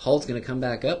relegated. Hull's going to come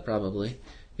back up probably.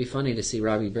 Be funny to see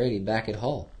Robbie Brady back at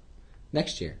Hull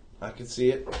next year. I can see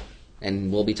it.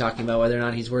 And we'll be talking about whether or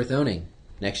not he's worth owning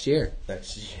next year.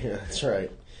 That's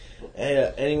right.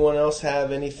 Anyone else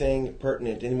have anything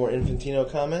pertinent? Any more Infantino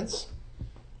comments?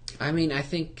 I mean, I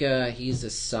think he's a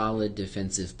solid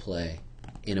defensive play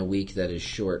in a week that is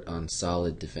short on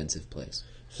solid defensive plays.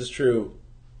 This is true.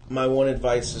 My one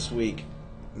advice this week,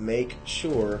 make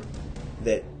sure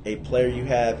that a player you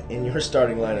have in your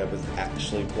starting lineup is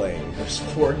actually playing. There's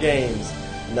 4 games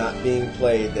not being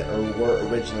played that were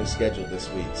originally scheduled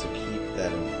this week, so keep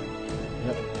that in mind.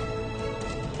 Yep.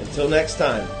 Until next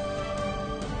time.